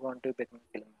I don't want to become a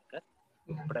filmmaker,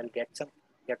 but I'll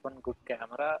get one good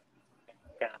camera, some kind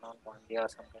of Canon 1D or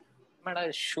something, and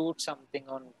I'll shoot something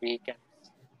on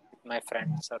weekends with my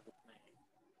friends or with my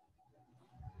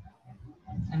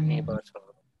And neighbors or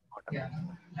whatever. yeah,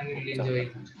 I really So enjoy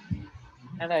that, it.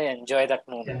 and I enjoy that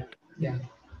moment. Yeah. Yeah.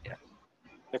 Yeah,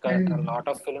 because a And lot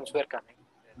of films were coming.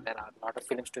 There are a lot of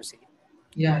films to see.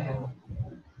 yeah, yeah. So,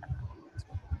 so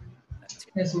that's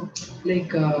it. Yeah, so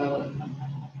like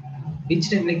which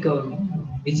time like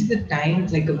which is the time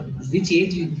like which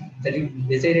age you that you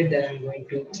decided that I'm going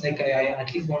to like I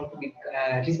at least want to be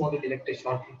at least want to direct a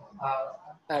short film.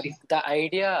 At least The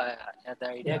idea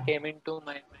yeah. came into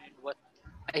my mind was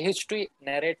I used to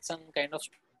narrate some kind of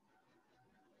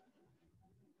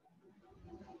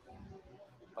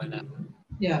while I'm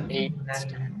Yeah. eighth And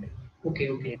standard. okay,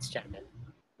 okay. Eighth standard.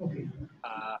 Okay.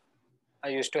 Uh, I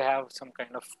used to have some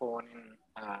kind of phone in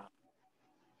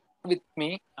with me,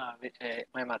 with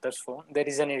my mother's phone. There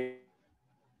is an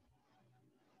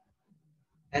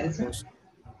That is it? those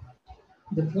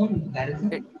The phone that is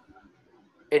it? e-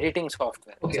 editing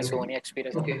software. It's a Okay, okay. Sony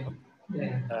Xperia Okay. Photo.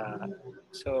 Yeah.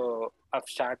 So I've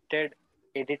started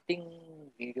editing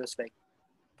videos like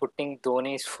putting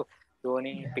Dhoni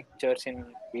pictures in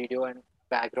video and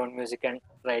background music and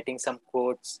writing some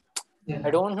quotes. Yeah. I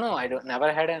don't know. I don't never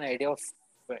had an idea of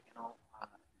uh,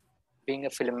 being a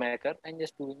filmmaker and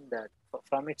just doing that.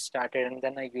 From it started, and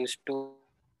then I used to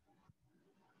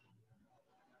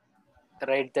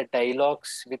write the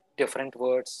dialogues with different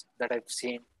words that I've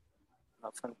seen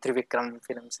from Trivikram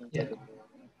films in Yeah. Telugu,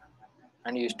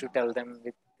 and used to tell them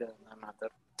with my mother.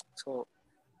 So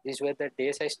these were the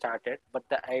days I started, but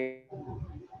the idea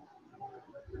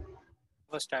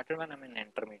was started when I'm in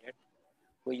intermediate.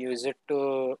 We use it to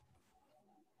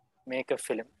make a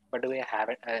film, but we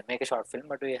haven't make a short film,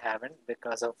 but we haven't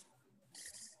because of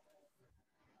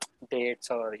dates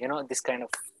or this kind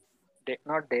of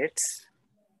not dates,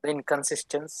 the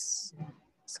inconsistency,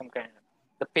 some kind of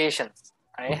the patience.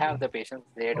 I Okay. have the patience,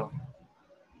 they don't.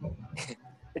 Okay.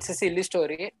 It's a silly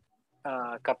story.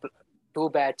 Couple two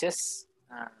batches.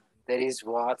 There is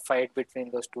war fight between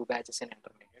those two batches in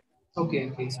intermediate.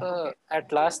 Okay, okay. So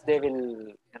at last they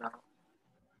will,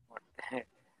 what,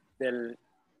 they'll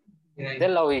Right.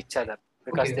 they'll love each other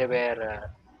because Okay,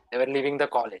 they were leaving the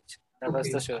college. That was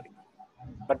okay. the story.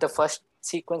 But the first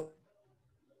sequence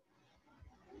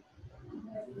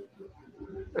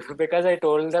I told them because I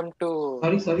told them to,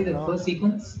 Sorry, you the know, first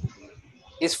sequence?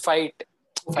 is Okay,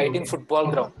 fight in okay.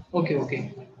 football ground.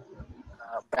 Okay.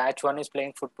 Batch one is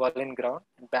playing football in ground,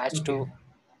 and batch Okay. two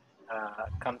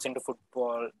comes into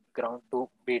football ground to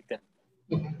beat them.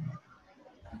 Okay.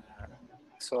 Uh,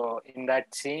 so in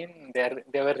that scene,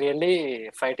 they were really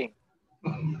fighting.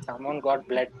 Okay. Someone got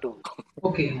blood too.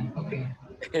 Okay.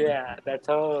 Yeah, that's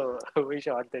how we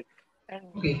shot it. And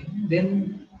Okay.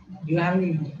 Then you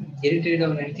haven't irritated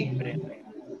or anything.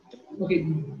 Okay.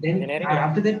 Then engineering, yeah,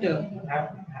 after that,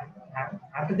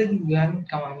 after that you haven't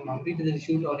completed the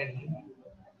shoot or anything.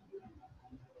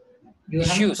 You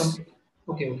haven't issues. come.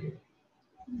 Okay.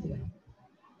 Yeah.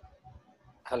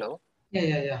 Hello.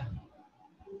 Yeah.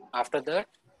 After that,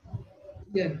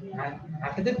 Yeah.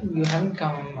 After that you haven't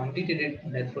completed it.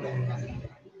 That's what I'm asking.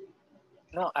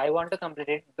 no, I want to complete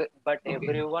it, but Okay.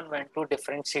 everyone went to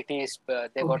different cities.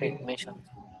 They got Okay. admissions,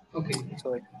 Okay.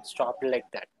 so it stopped like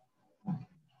that.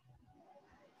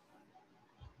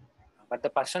 But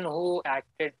the person who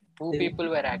acted, two people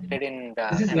Then were acted in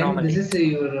this the is when this anomaly is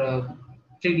your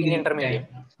three in degree intermediate.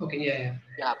 time. Okay. Yeah.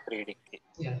 Yeah, pre-degree.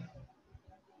 Yeah.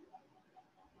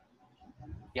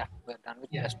 Yeah, we're done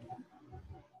with Yeah. test two,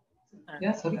 and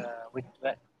Yeah. Sorry.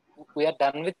 we are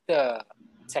done with the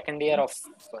second year of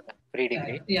the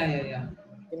pre-degree. Yeah.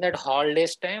 In that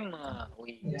holidays time,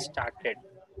 we Yeah. started.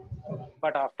 Okay.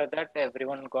 But after that,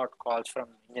 everyone got calls from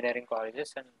engineering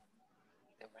colleges, and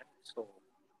they went. So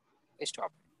we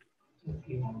stopped.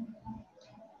 Okay.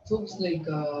 So it's like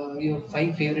your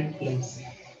five favorite films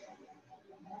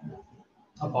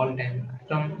of all time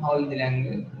from all the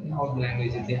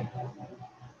languages. Yeah.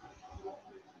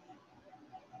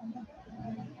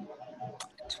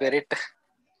 It's very.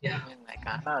 Yeah. I mean, I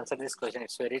can't answer this question.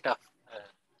 It's very tough.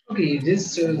 Okay.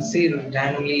 Just say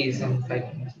randomly some five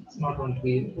films. It's not going to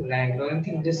be ranked or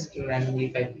anything. Just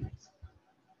randomly five films.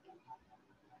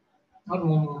 Or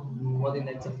more than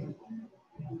that something.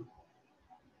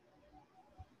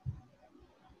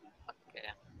 Okay.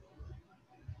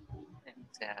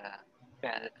 It's,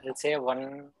 I'll say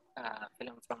one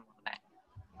film from online.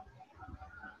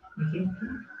 Mhm.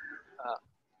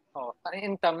 Uh,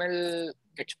 in Tamil,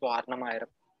 it's Varnamayiram.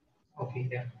 Okay.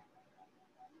 Yeah.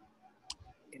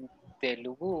 In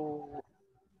Telugu,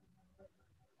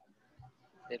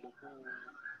 Telugu,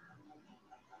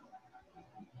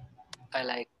 I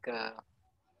like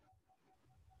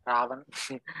Ravan.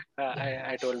 Yeah.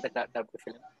 I told the dubbed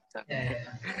film. It's okay.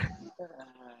 Yeah.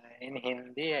 In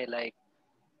Hindi, I like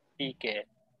PK.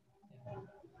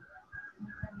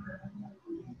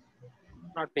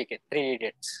 Not PK, Three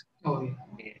Idiots. Oh,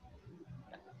 yeah.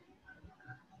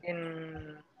 In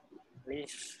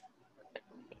English, what type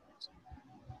of films?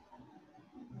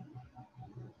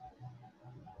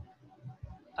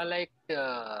 I like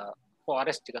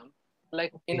Forrest Gump.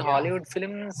 Like in Okay. Yeah. Hollywood My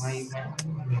films, my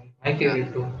my yeah,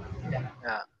 favorite too. Yeah.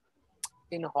 yeah.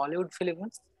 In Hollywood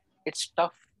films, it's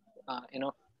tough.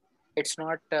 It's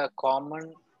not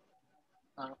common.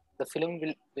 The film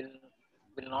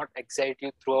will not excite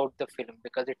you throughout the film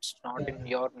because it's not Yeah. in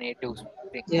your native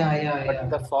thing. But Yeah.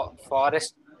 the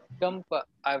Forrest Gump,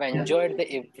 I've Yeah. enjoyed the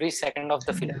every second of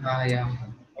the film. Yeah.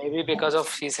 Maybe because of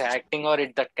his acting or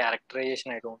that characterization,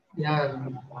 I don't know.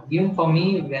 Yeah. Even for me,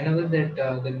 whenever that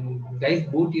the guy's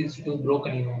boot is too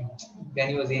broken, when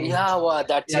he was aiming. Yeah, wow,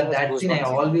 that scene Yeah, was that scene I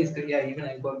goosebumps. always even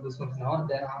I got goosebumps now.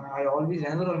 That I always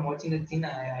whenever I'm watching that scene,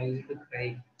 I used to cry.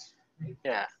 Like,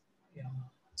 Yeah. yeah.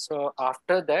 So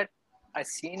after that, I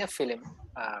seen a film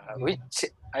Okay. which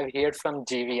I've heard from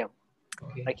GVM,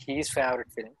 Okay. like his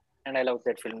favorite film, and I love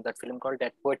that film. That film called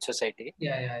Dead Poet Society.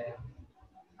 Yeah.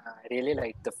 I really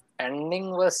like the ending.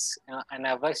 Was I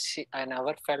never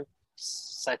felt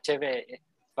such a way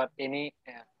for any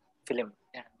film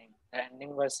ending. The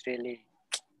ending was really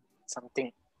something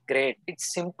great. It's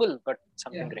simple but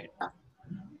something Yeah. great.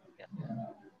 Yeah.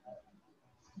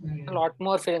 A Mm. lot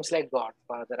more films like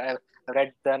Godfather. I've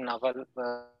read the novel.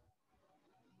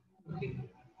 Okay.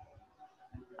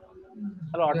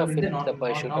 A lot You have of read the films. The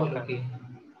Pursuit of novel. Okay.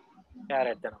 Yeah, I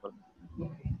read the novel.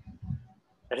 Okay.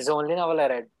 That is the only novel I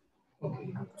read.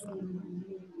 Okay.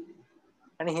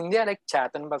 And in Hindi, I like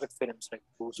Chatan Bhagat films like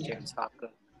Boost Yeah. Jane Sarkar.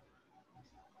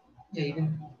 Yeah. Even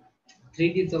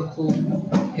three kids also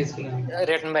his film.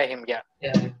 Written by him, yeah.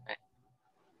 Yeah.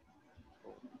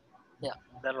 So, yeah,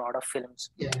 there are a lot of films.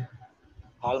 Yeah.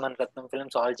 All Mani Ratnam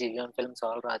films, all GVM films,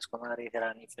 all Rajkumari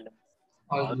Hirani films.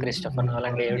 All Christopher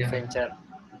Nolan, David yeah, Fincher,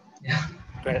 yeah,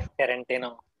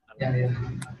 Tarantino. yeah, yeah.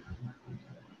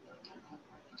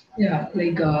 Yeah,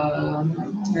 like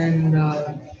and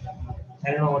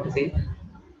I don't know what to say.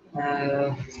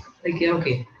 Uh, like yeah,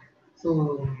 okay.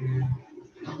 So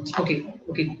okay.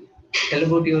 Tell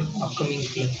about your upcoming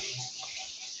film,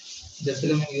 the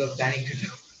film you are planning to do.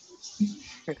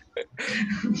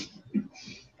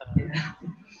 Yeah.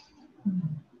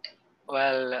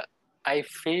 Well, I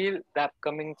feel the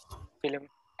upcoming film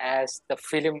as the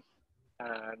film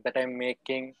that I'm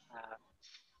making.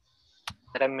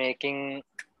 That I'm making.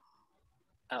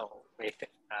 Oh wait,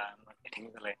 I'm not getting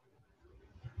the line.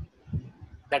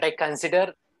 That I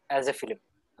consider as a film.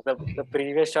 The Okay.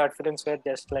 previous short films were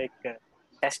just like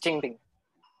testing thing.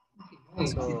 No,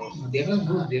 So they were uh,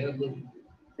 good. They were good.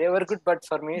 they were good, but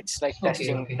for me, it's like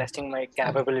Okay. Okay. testing my Okay.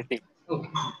 capability Okay.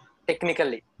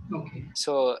 technically. Okay.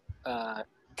 So uh,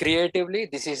 creatively,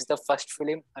 this is the first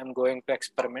film I'm going to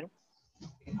experiment.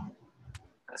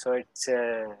 So it's a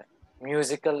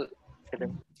musical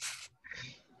film.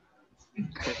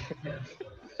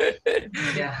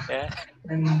 Yeah. Yeah,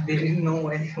 And they didn't know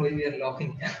why we are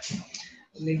laughing.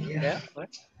 Like yeah. yeah. What?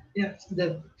 Yeah.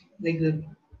 The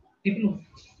people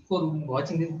who are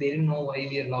watching this, they didn't know why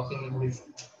we are laughing at this.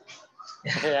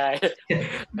 Yeah. Yeah.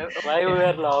 Why we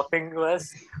Yeah. were laughing was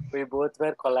we both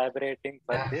were collaborating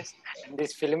for Yeah. this, and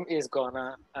this film is gonna,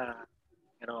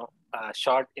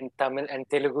 shot in Tamil and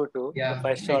Telugu too. The Yeah.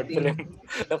 first I short film,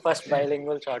 think. the first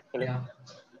bilingual short film. Yeah.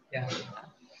 Yeah.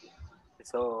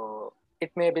 So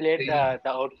it may be late. Really.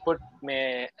 The output may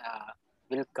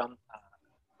will come.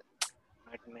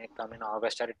 It may come in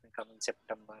August or it may come in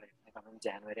September. It may come in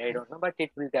January. I don't know, but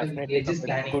it will We definitely are come just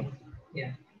with good. planning.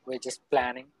 Yeah. We're just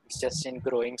planning. It's just in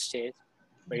growing stage.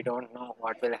 We don't know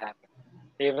what will happen.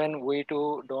 Even we too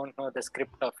don't know the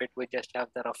script of it. We just have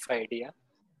the rough idea.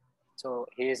 So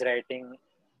he is writing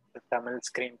the Tamil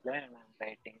screenplay and I'm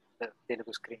writing the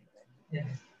Telugu screenplay. Yeah.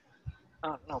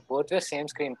 No, both were same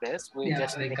screenplays. We Yeah.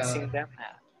 just Like mixing them.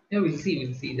 yeah. We'll see.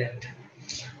 We'll see that.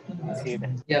 We'll see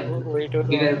that. Yeah. We too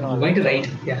We were don't know. going to write.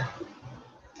 Yeah.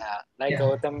 Like Yeah.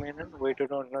 Gautam Menon, we too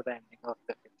don't know the ending of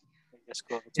the film. We just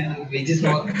go with Yeah. We just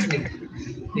know like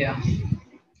yeah.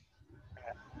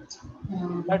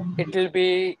 uh, but it Um, will be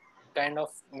kind of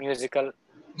musical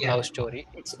yeah. love story.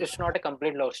 It's not a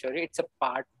complete love story. It's a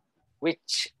part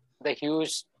which the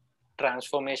huge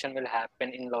transformation will happen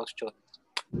in love stories.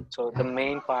 So the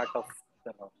main part of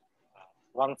the love,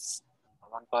 one's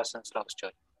one person's love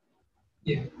story.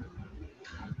 Yeah.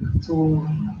 So,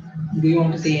 do you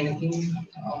want to say anything?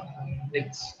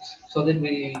 Like, so that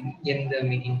we end the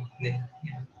meeting. Then,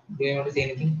 yeah. Do you want to say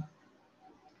anything?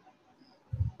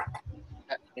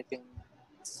 Anything,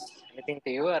 anything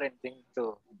to you or anything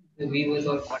to The viewers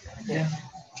or what? yeah,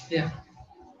 yeah.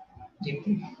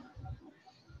 Anything?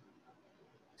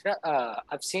 So,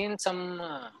 I've seen some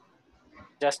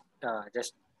just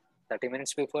 30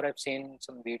 minutes before I've seen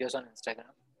some videos on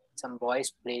Instagram. Some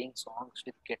boys playing songs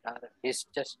with guitar. It's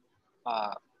just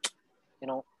uh, you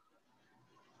know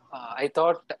I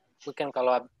thought we can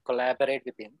collaborate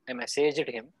with him. I messaged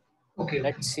him. Okay, okay,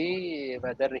 Let's see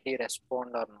whether he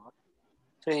respond or not.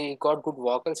 So he got good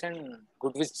vocals and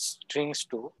good with strings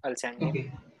too. I'll send him.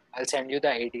 okay, I'll send you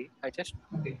the ID. I just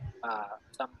okay, uh,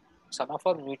 some some of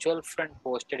our mutual friend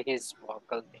posted his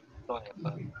vocal thing. So I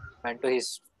okay. went to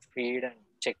his feed and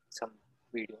checked some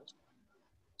videos.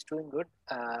 It's doing good.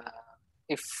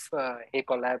 If he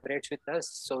collaborates with us,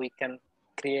 so we can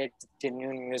create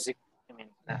genuine music. I mean,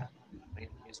 real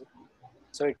music.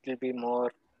 So it will be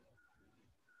more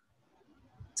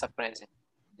surprising.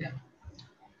 Yeah.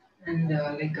 And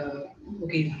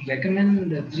okay,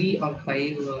 recommend the 3 or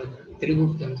 5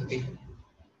 Telugu films. Okay,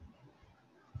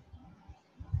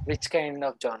 Which kind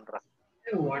of genre?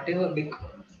 whatever like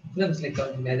films like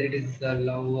whether it is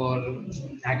love or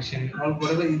action or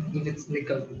whatever. If it's like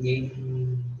a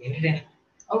entertaining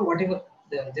or whatever,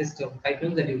 just 5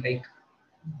 films that you like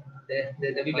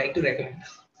that we like Uh, to recommend.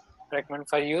 recommend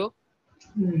for you?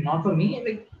 Not for me,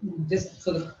 like just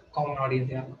for the common audience.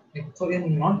 Yeah, like for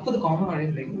not for the common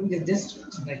audience. Like just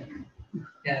like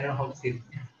yeah, I don't know how to say it.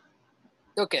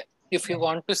 Okay. If Yeah, you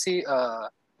want to see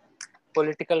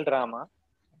political drama,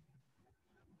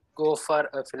 go for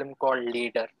a film called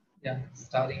Leader, yeah,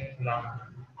 starring Rana.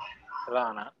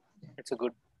 Rana. It's a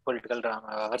good political drama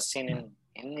I've ever seen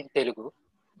in Telugu.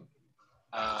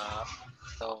 Uh,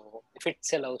 so if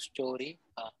it's a love story,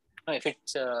 no, if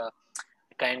it's a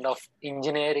kind of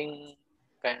engineering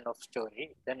kind of story,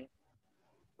 then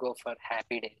go for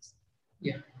Happy Days.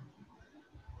 Yeah,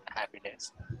 Happy Days.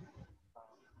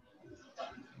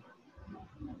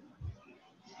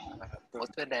 Uh, both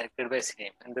were directed by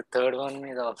same, and the third one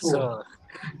is Oh, also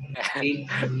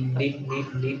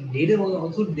Leader was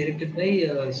also directed by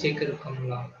Shekhar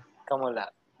Kamla. Kamala.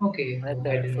 Okay, And the I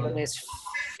third didn't know film that. is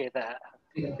Fida,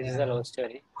 Yeah, which is a yeah. love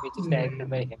story, which is directed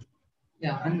by Hmm. him.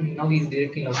 Yeah, and now he's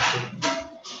directing also.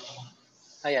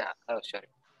 Yeah, love story.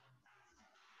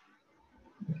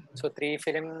 So three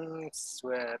films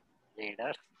were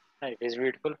Leader. It is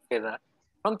beautiful. Fida.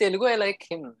 From Telugu, I like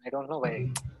him. I don't know why.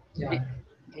 Okay. He, Yeah.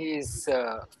 his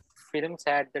films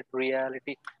had that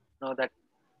reality, that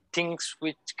things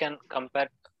which can compare.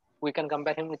 We can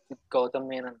compare him with Gautam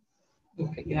Menon.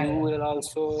 Okay. Like Yeah, you yeah. will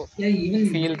also Yeah, even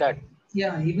feel that.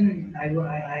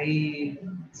 I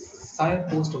saw a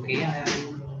post. Okay,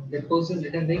 that post is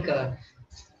written like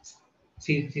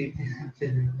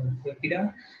Fida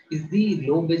is the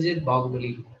low budget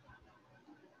Bahubali.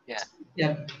 Yeah,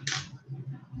 Yeah,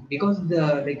 because the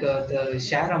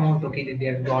share amount okay that they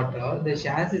have got the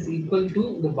shares is equal to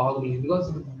the Bahubali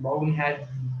because Bahubali had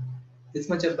this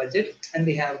much of budget and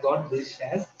they have got these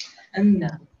shares yeah. and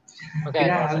Okay,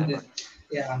 Fida I have got this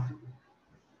yeah.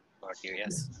 you.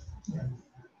 Yes. Yeah.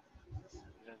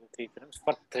 These are the three films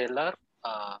for thriller,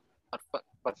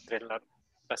 for thriller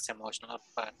plus emotional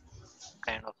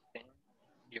kind of thing.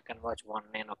 You can watch One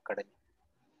Name Okkadani.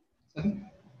 Sorry?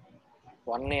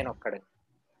 One Name Okkadani.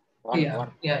 Yeah,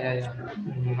 One. yeah.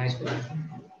 Nice one.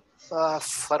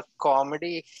 For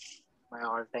comedy, my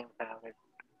all-time favorite.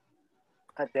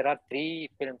 There are three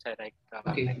films I like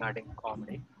Okay. regarding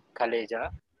comedy. Kaleja,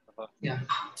 uh, Yeah.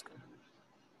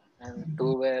 and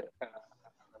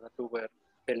another two were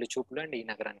Pelli Choopulu and Ee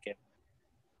Nagaranike.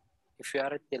 If you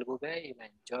are a Telugu guy, you'll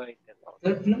enjoy it a lot.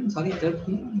 Third film, sorry, third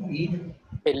film.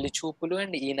 Pelli Choopulu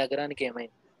and Ee Nagaranike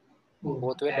ఏమైంది. Oh,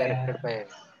 Both were directed by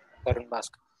Tarun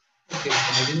Bhaskar. okay.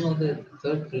 I didn't know the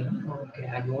third film. Okay,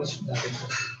 I watched that.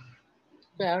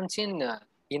 I haven't seen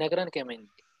Ee Nagaranike ఏమైంది.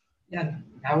 Yeah,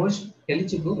 I watched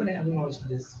Elichibu, but I haven't watched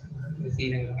this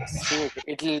evening. See it.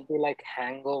 It'll be like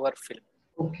hangover film.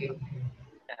 Okay.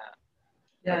 Uh,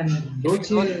 Yeah, but and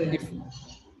if you know, Doche, if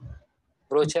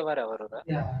Brochevar avaru,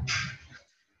 yeah,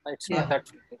 it's not yeah. that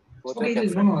film. Both were Okay, no,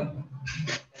 different. no.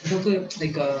 It's also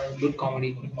like a good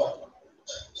comedy.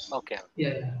 Okay.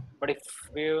 Yeah, yeah. But if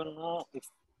you know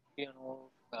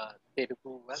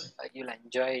Telugu well, you'll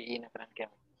enjoy Ee Nagaranike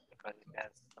because it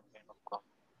has some kind of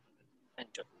comedy.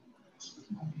 Enjoy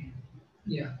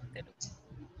Yeah. Telugu.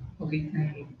 Okay,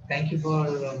 and thank you for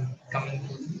coming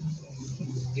to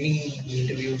giving me the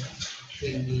interview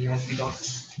in the Honesty Talks.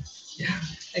 Yeah,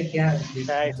 like, yeah,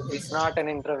 It's not an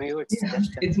interview. It's yeah,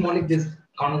 just an it's more like interaction.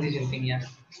 this conversation thing. Yeah,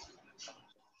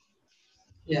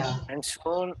 yeah. And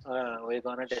soon we're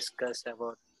gonna discuss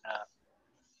about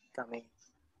coming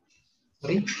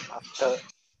Sorry. after.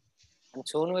 And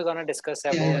soon we're gonna discuss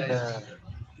Yeah, about yeah,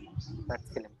 that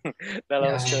film, the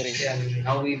love yeah, story. yeah.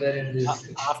 Now we were in this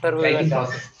After we were writing done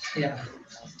process. Yeah,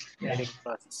 yeah. writing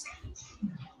process,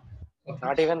 Okay.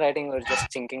 not even writing, we're just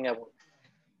thinking about.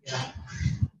 Yeah.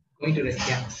 Going to rest.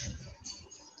 Yeah.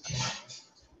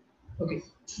 Okay.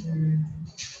 Mm,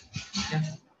 yeah.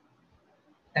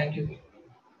 Thank you.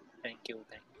 Thank you.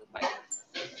 Thank you.